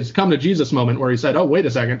his come to Jesus moment where he said, oh, wait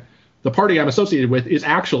a second. The party I'm associated with is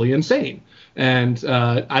actually insane, and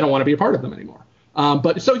I don't want to be a part of them anymore.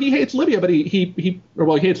 But so he hates Libya, but he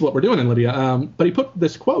hates what we're doing in Libya. But he put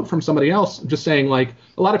this quote from somebody else just saying, like,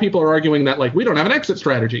 a lot of people are arguing that, like, we don't have an exit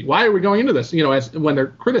strategy. Why are we going into this? As when they're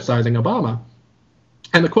criticizing Obama.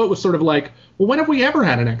 And the quote was sort of like, well, when have we ever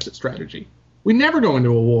had an exit strategy? We never go into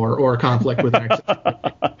a war or a conflict with an exit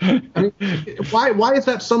strategy. I mean, why is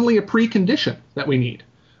that suddenly a precondition that we need?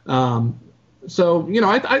 So,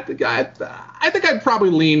 I think I'd probably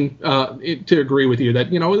lean to agree with you that,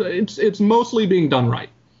 it's mostly being done right.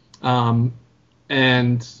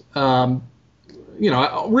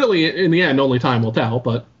 Really, in the end, only time will tell.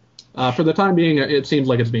 But for the time being, it seems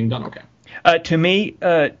like it's being done okay. To me,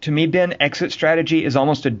 Ben, exit strategy is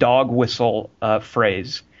almost a dog whistle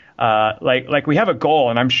phrase. Like we have a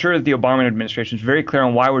goal, and I'm sure that the Obama administration is very clear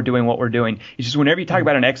on why we're doing what we're doing. It's just whenever you talk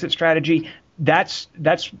about an exit strategy, that's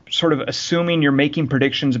sort of assuming you're making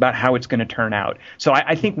predictions about how it's going to turn out. So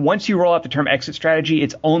I think once you roll out the term exit strategy,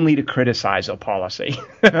 it's only to criticize a policy.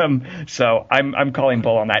 So I'm calling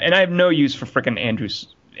bull on that, and I have no use for frickin' Andrew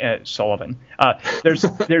Sullivan. There's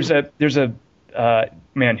a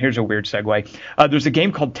man, here's a weird segue. There's a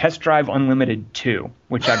game called Test Drive Unlimited 2,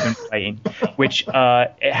 which I've been playing, which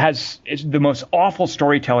it's the most awful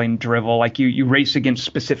storytelling drivel. Like you race against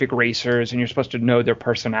specific racers, and you're supposed to know their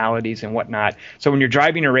personalities and whatnot. So when you're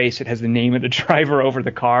driving a race, it has the name of the driver over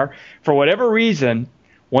the car. For whatever reason,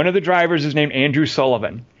 one of the drivers is named Andrew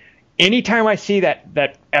Sullivan. Anytime I see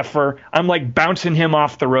that effer, I'm like bouncing him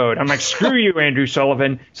off the road. I'm like, screw you, Andrew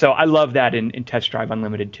Sullivan. So I love that in Test Drive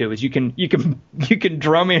Unlimited 2, is you can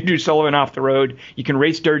drum Andrew Sullivan off the road. You can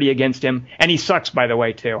race dirty against him, and he sucks, by the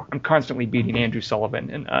way, too. I'm constantly beating Andrew Sullivan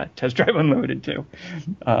in Test Drive Unlimited 2.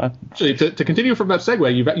 Actually, to continue from that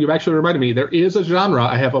segue, you've actually reminded me there is a genre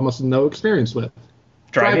I have almost no experience with.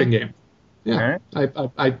 Driving game. Yeah, right.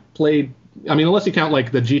 I played. I mean, unless you count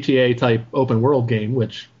like the GTA type open world game,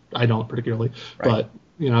 which I don't particularly, right.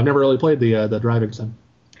 But I've never really played the driving sim.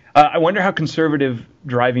 I wonder how conservative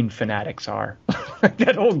driving fanatics are.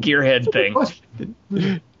 That whole gearhead thing.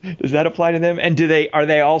 Does that apply to them? And are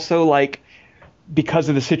they also like, because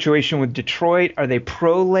of the situation with Detroit, are they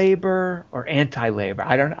pro-labor or anti-labor?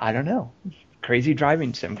 I don't know. Crazy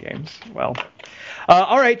driving sim games. Well,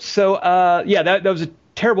 all right. So that was a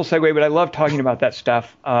terrible segue, but I love talking about that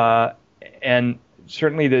stuff. And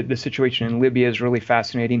certainly the situation in Libya is really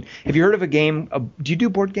fascinating. Have you heard of a game? Do you do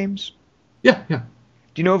board games? Yeah. Do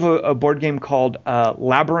you know of a board game called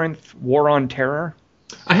Labyrinth: War on Terror?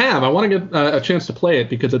 I have. I want to get a chance to play it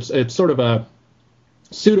because it's sort of a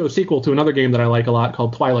pseudo sequel to another game that I like a lot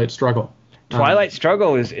called Twilight Struggle. Twilight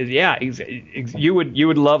Struggle is you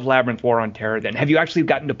would love Labyrinth: War on Terror. Then have you actually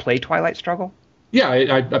gotten to play Twilight Struggle? Yeah,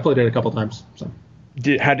 I played it a couple times. So.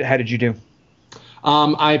 How did you do?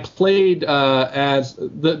 I played as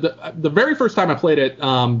the very first time I played it.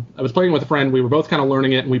 I was playing with a friend. We were both kind of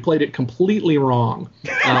learning it, and we played it completely wrong.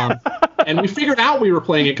 And we figured out we were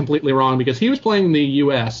playing it completely wrong because he was playing the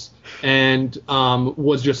U.S. and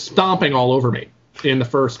was just stomping all over me in the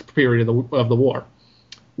first period of the war,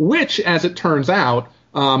 which, as it turns out,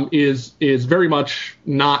 is very much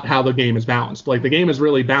not how the game is balanced. Like, the game is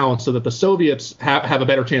really balanced so that the Soviets have a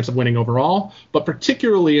better chance of winning overall, but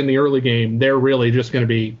particularly in the early game, they're really just going to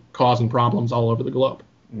be causing problems all over the globe.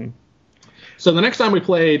 Mm-hmm. So the next time we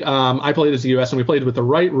played, I played as the U.S., and we played with the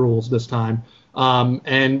right rules this time,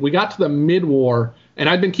 and we got to the mid-war, and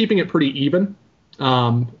I'd been keeping it pretty even,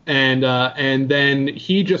 and then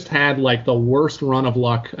he just had, like, the worst run of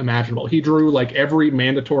luck imaginable. He drew, like, every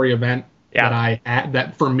mandatory event that I had,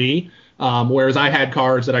 that for me, whereas I had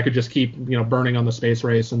cards that I could just keep, burning on the space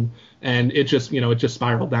race, and it just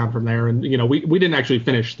spiraled down from there. And, we didn't actually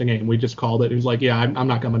finish the game. We just called it. It was like, I'm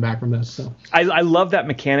not coming back from this. So I love that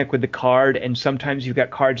mechanic with the card. And sometimes you've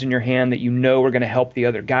got cards in your hand that are going to help the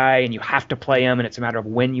other guy, and you have to play them, and it's a matter of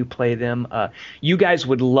when you play them. You guys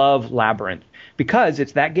would love Labyrinth because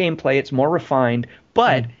it's that gameplay. It's more refined,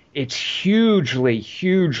 but it's hugely,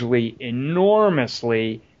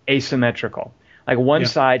 enormously asymmetrical. Like, one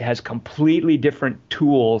side has completely different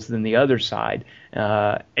tools than the other side,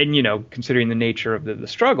 and considering the nature of the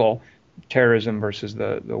struggle, terrorism versus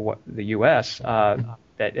the U.S.,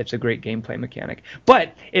 it's a great gameplay mechanic.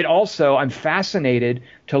 But it also, I'm fascinated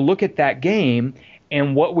to look at that game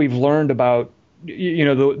and what we've learned about,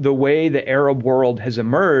 the way the Arab world has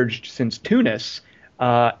emerged since Tunis,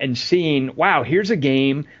 and seeing, wow, here's a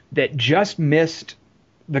game that just missed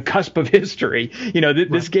the cusp of history.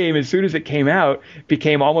 This game, as soon as it came out,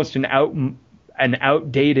 became almost an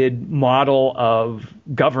outdated model of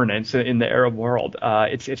governance in the Arab world.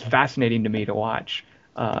 It's fascinating to me to watch.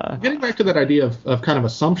 Getting back to that idea of kind of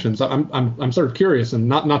assumptions, I'm sort of curious, and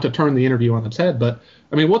not to turn the interview on its head, but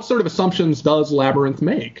I mean, what sort of assumptions does Labyrinth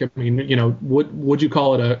make? I mean, would you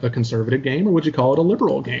call it a conservative game, or would you call it a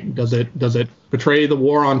liberal game? Does it portray the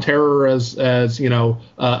war on terror as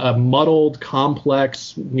a muddled,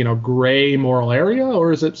 complex, gray moral area,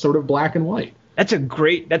 or is it sort of black and white? That's a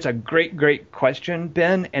great question,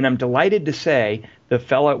 Ben, and I'm delighted to say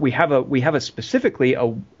we have specifically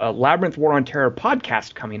a Labyrinth War on Terror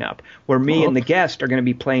podcast coming up where me and the guest are going to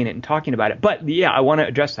be playing it and talking about it. But yeah, I want to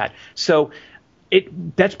address that. So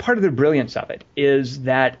that's part of the brilliance of it, is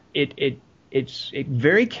that it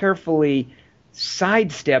very carefully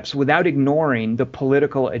sidesteps without ignoring the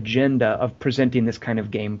political agenda of presenting this kind of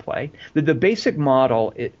gameplay. The basic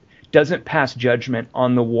model, it doesn't pass judgment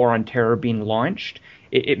on the war on terror being launched.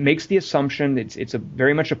 It makes the assumption, it's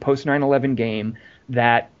very much a post 9/11 game,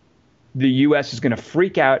 that the U.S. is going to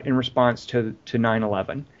freak out in response to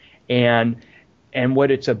 9/11, and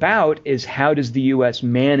what it's about is, how does the U.S.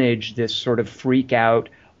 manage this sort of freak out,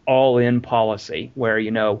 all-in policy where,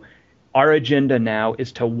 our agenda now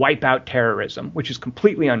is to wipe out terrorism, which is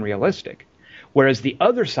completely unrealistic. Whereas the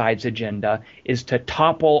other side's agenda is to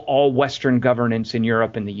topple all Western governance in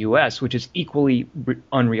Europe and the U.S., which is equally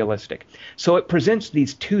unrealistic. So it presents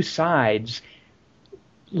these two sides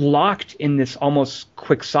locked in this almost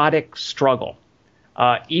quixotic struggle,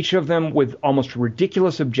 each of them with almost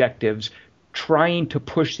ridiculous objectives, trying to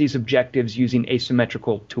push these objectives using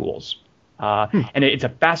asymmetrical tools. And it's a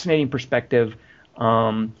fascinating perspective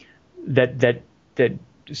that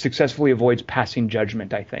successfully avoids passing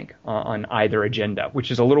judgment, I think, on either agenda,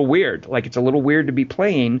 which is a little weird. Like, it's a little weird to be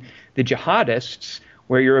playing the jihadists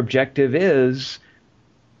where your objective is,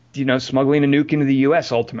 smuggling a nuke into the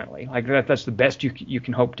U.S. ultimately. Like, that's the best you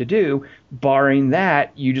can hope to do. Barring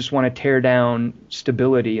that, you just want to tear down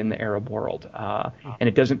stability in the Arab world. And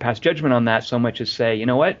it doesn't pass judgment on that so much as say, you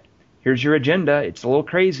know what, here's your agenda. It's a little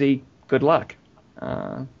crazy. Good luck.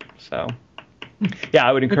 Yeah,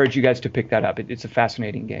 I would encourage you guys to pick that up. It's a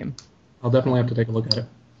fascinating game. I'll definitely have to take a look at it.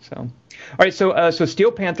 All right, so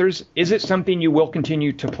Steel Panthers, is it something you will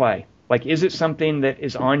continue to play? Like, is it something that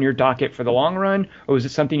is on your docket for the long run, or is it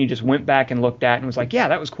something you just went back and looked at and was like, yeah,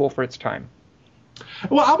 that was cool for its time?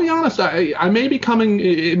 Well, I'll be honest. I may be coming.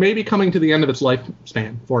 It may be coming to the end of its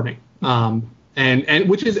lifespan for me. And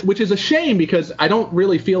which is a shame, because I don't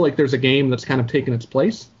really feel like there's a game that's kind of taken its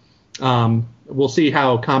place. We'll see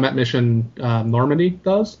how Combat Mission Normandy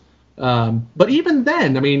does. But even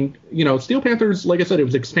then, I mean, Steel Panthers, like I said, it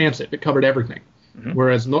was expansive. It covered everything. Mm-hmm.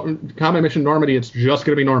 Whereas Combat Mission Normandy, it's just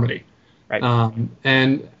going to be Normandy. Right.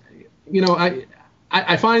 And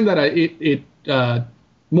I find that it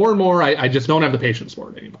more and more I just don't have the patience for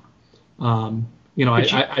it anymore.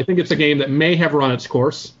 I think it's a game that may have run its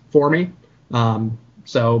course for me.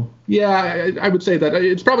 So yeah, I would say that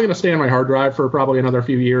it's probably going to stay on my hard drive for probably another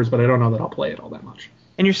few years, but I don't know that I'll play it all that much.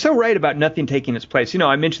 And you're so right about nothing taking its place.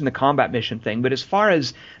 I mentioned the combat mission thing, but as far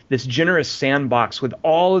as this generous sandbox with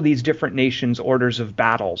all of these different nations' orders of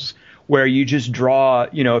battles, where you just draw,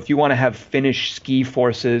 if you want to have Finnish ski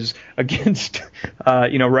forces against,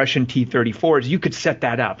 Russian T-34s, you could set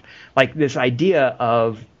that up. Like, this idea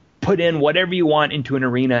of put in whatever you want into an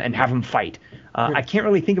arena and have them fight. I can't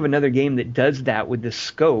really think of another game that does that with the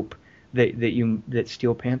scope that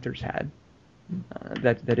Steel Panthers had.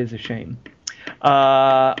 That is a shame.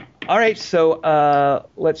 All right, so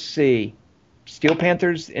let's see. Steel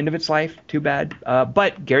Panthers, end of its life, too bad.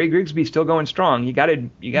 But Gary Grigsby's still going strong. You gotta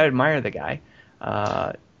admire the guy.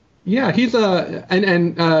 Yeah, he's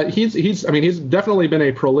he's definitely been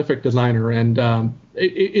a prolific designer, and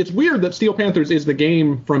it's weird that Steel Panthers is the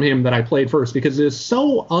game from him that I played first, because it is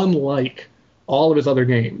so unlike all of his other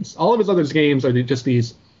games. All of his other games are just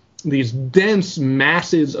these dense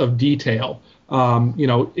masses of detail,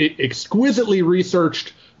 exquisitely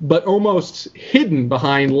researched, but almost hidden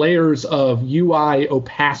behind layers of UI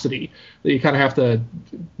opacity that you kind of have to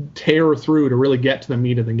tear through to really get to the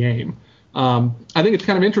meat of the game. I think it's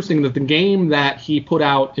kind of interesting that the game that he put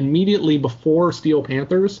out immediately before Steel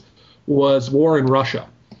Panthers was War in Russia,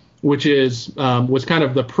 which was kind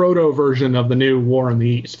of the proto version of the new War in the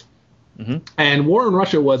East. Mm-hmm. And War in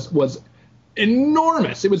Russia was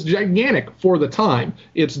enormous. It was gigantic for the time.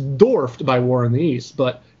 It's dwarfed by War in the East,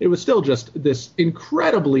 but it was still just this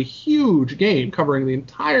incredibly huge game covering the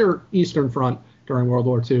entire Eastern Front during World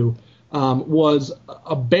War II. Was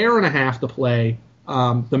a bear and a half to play.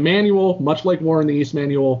 The manual, much like War in the East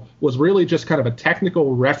manual, was really just kind of a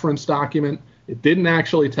technical reference document. It didn't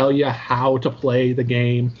actually tell you how to play the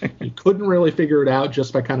game. You couldn't really figure it out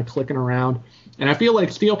just by kind of clicking around. And I feel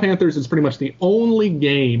like Steel Panthers is pretty much the only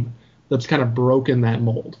game that's kind of broken that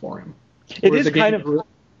mold for him. It is kind of... Go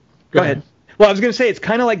ahead. Well, I was going to say, it's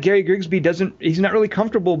kind of like Gary Grigsby he's not really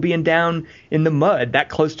comfortable being down in the mud, that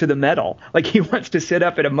close to the metal. Like, he wants to sit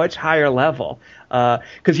up at a much higher level.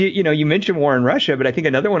 Because, you mentioned War in Russia, but I think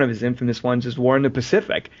another one of his infamous ones is War in the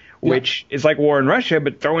Pacific, which is like War in Russia,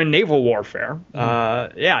 but throw in naval warfare.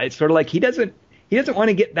 It's sort of like he doesn't want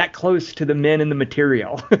to get that close to the men and the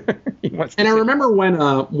material. I remember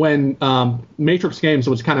when Matrix Games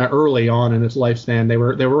was kind of early on in its lifespan, they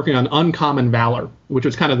were working on Uncommon Valor, which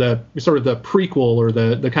was kind of the prequel or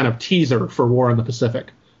the kind of teaser for War in the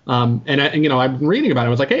Pacific. I've been reading about it. I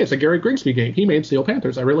was like, hey, it's a Gary Grigsby game. He made Steel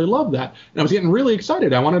Panthers. I really love that. And I was getting really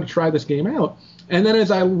excited. I wanted to try this game out. And then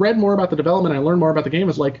as I read more about the development, I learned more about the game. I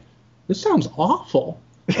was like, this sounds awful.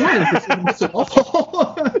 I'm not interested in this at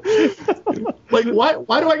all. Like,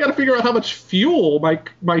 why do I got to figure out how much fuel my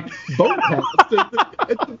boat has?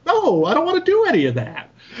 No, I don't want to do any of that.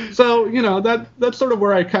 So, that's sort of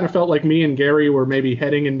where I kind of felt like me and Gary were maybe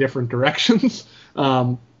heading in different directions.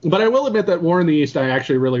 But I will admit that War in the East I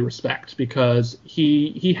actually really respect, because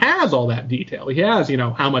he has all that detail. He has,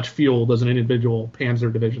 how much fuel does an individual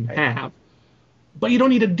Panzer division have. But you don't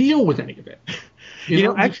need to deal with any of it.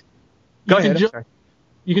 Go ahead.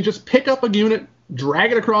 You can just pick up a unit,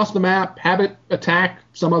 drag it across the map, have it attack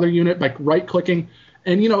some other unit by right-clicking,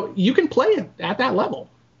 and, you can play it at that level.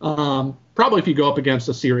 Probably if you go up against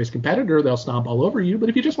a serious competitor, they'll stomp all over you, but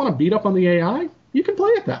if you just want to beat up on the AI, you can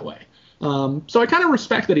play it that way. So I kind of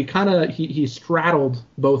respect that he straddled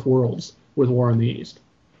both worlds with War in the East.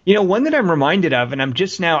 One that I'm reminded of, and I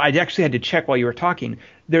actually had to check while you were talking,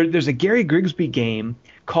 there's a Gary Grigsby game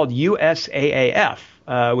called USAAF,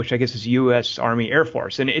 which I guess is U.S. Army Air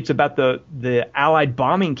Force, and it's about the Allied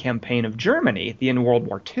bombing campaign of Germany at the end of World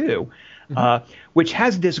War II, which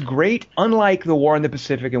has this great, unlike the War in the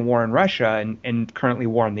Pacific and War in Russia and currently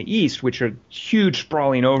War in the East, which are huge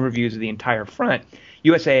sprawling overviews of the entire front,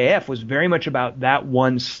 USAAF was very much about that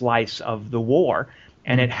one slice of the war,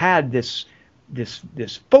 and it had this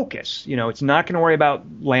focus. It's not going to worry about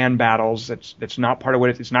land battles. That's not part of what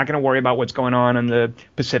it's not going to worry about what's going on the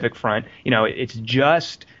Pacific front. It's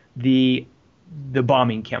just the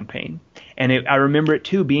bombing campaign. And I remember it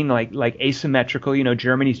too being like asymmetrical.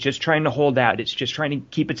 Germany's just trying to hold out. It's just trying to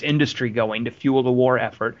keep its industry going to fuel the war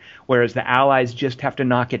effort, whereas the Allies just have to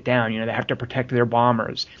knock it down. They have to protect their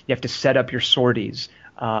bombers. You have to set up your sorties.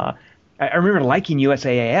 I remember liking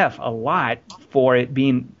USAAF a lot for it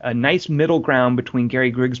being a nice middle ground between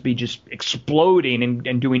Gary Grigsby just exploding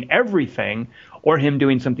and doing everything, or him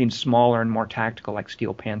doing something smaller and more tactical like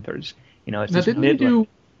Steel Panthers. It's now,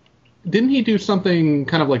 didn't he do something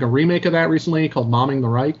kind of like a remake of that recently called Bombing the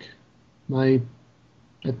Reich?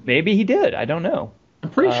 Maybe he did. I don't know. I'm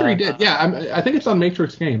pretty sure he did. Yeah, I think it's on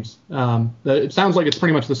Matrix Games. It sounds like it's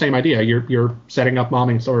pretty much the same idea. You're setting up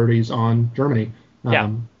bombing sorties on Germany.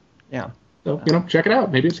 Yeah. So, check it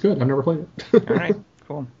out. Maybe it's good. I've never played it. All right,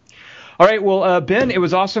 cool. All right, well, Ben, it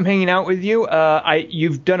was awesome hanging out with you.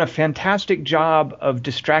 You've done a fantastic job of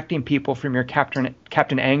distracting people from your Captain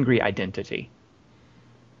Angry identity.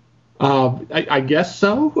 I guess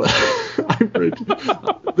so.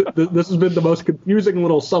 This has been the most confusing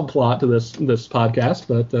little subplot to this podcast,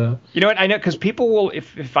 but you know what? I know, because people will.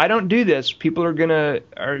 If I don't do this, people are gonna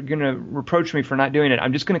reproach me for not doing it.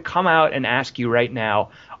 I'm just gonna come out and ask you right now: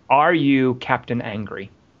 are you Captain Angry?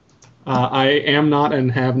 I am not,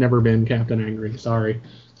 and have never been Captain Angry. Sorry.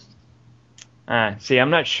 See, I'm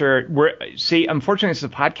not sure. Unfortunately, this is a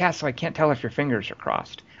podcast, so I can't tell if your fingers are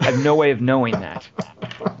crossed. I have no way of knowing that.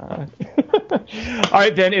 All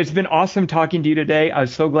right, Ben, it's been awesome talking to you today. I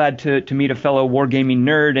was so glad to meet a fellow wargaming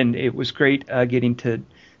nerd, and it was great getting to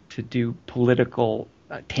do political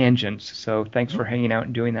tangents. So thanks for hanging out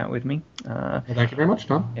and doing that with me. Well, thank you very much,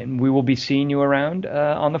 Tom. And we will be seeing you around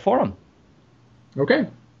on the forum. Okay.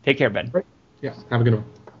 Take care, Ben. Great. Yeah, have a good one.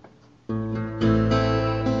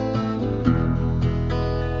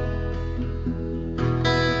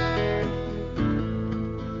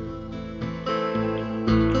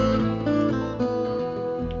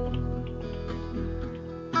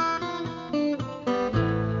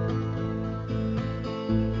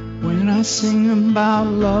 When I sing about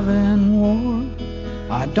love and war,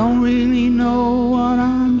 I don't really know what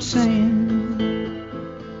I'm saying.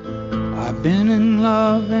 I've been in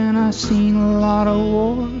love and I've seen a lot of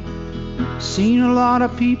war, seen a lot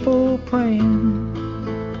of people praying.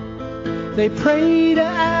 They pray to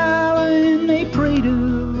Allah and they pray to the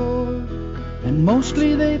Lord, and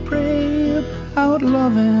mostly they pray about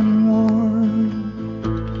love and war.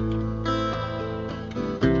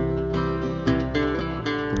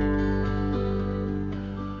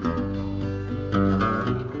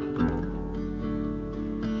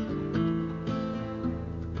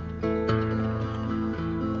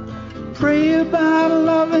 Pray about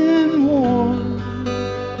love and war.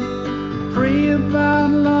 Pray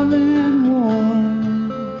about love and war.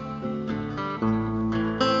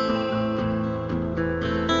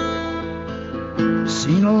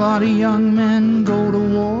 Seen a lot of young men go to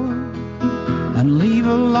war and leave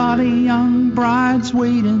a lot of young brides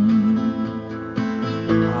waiting.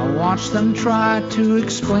 I watched them try to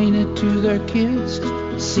explain it to their kids.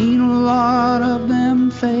 Seen a lot of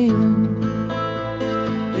them failing.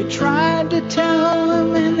 They tried to tell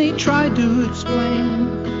them and they tried to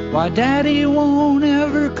explain why Daddy won't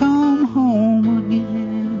ever come home again.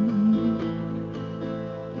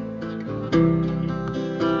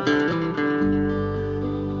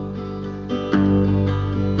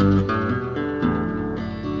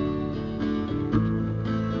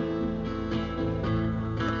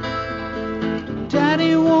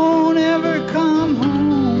 Daddy won't ever come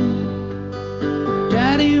home.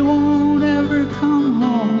 Daddy won't ever come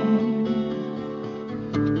home.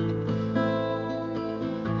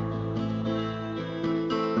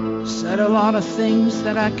 Said a lot of things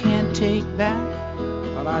that I can't take back,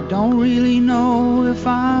 but I don't really know if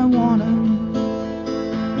I want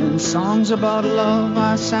to. In songs about love,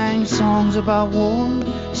 I sang songs about war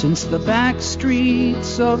since the back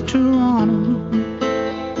streets of Toronto.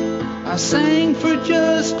 I sang for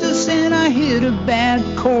justice and I hit a bad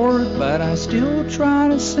chord, but I still try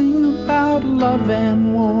to sing about love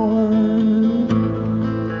and war.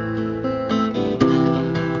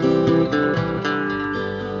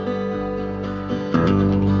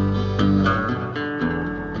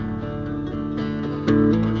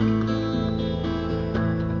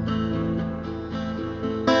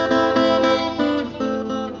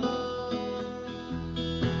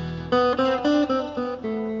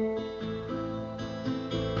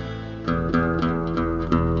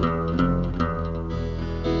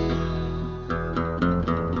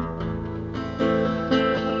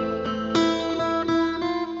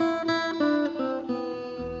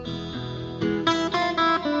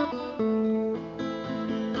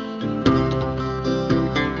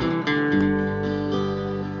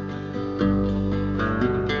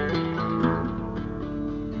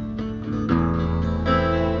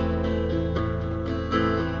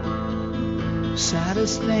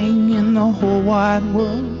 Saddest thing in the whole wide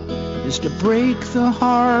world is to break the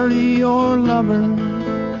heart of your lover.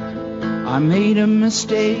 I made a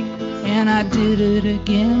mistake and I did it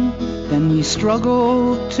again, then we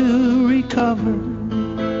struggled to recover.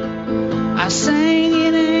 I sang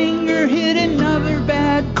in anger, hit another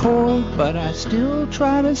bad chord, but I still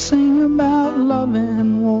try to sing about love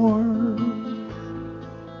and war.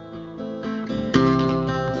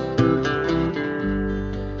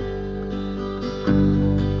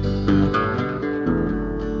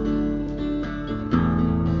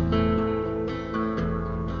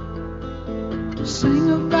 Sing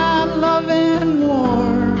about love and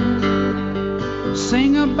war.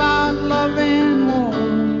 Sing about love and war.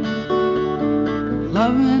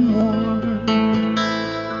 Love and war.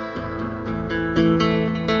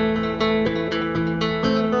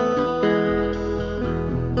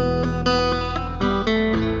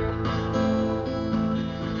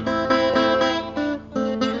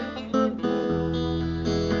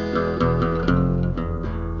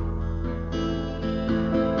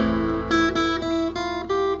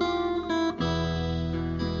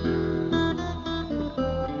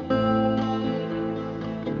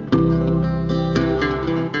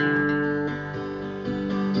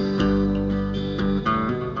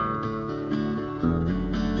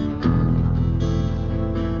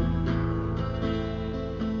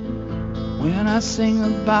 When I sing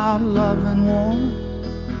about love and war,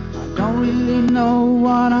 I don't really know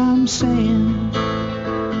what I'm saying.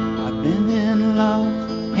 I've been in love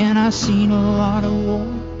and I've seen a lot of war,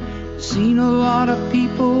 seen a lot of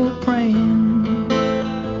people praying.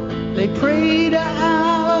 They pray to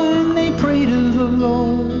Allah and they pray to the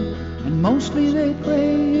Lord, and mostly they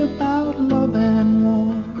pray about love and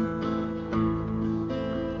war.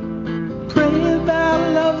 Pray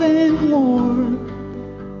about love and war.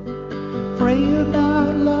 Pray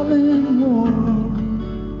about love and war.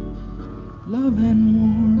 love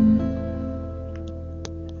and war.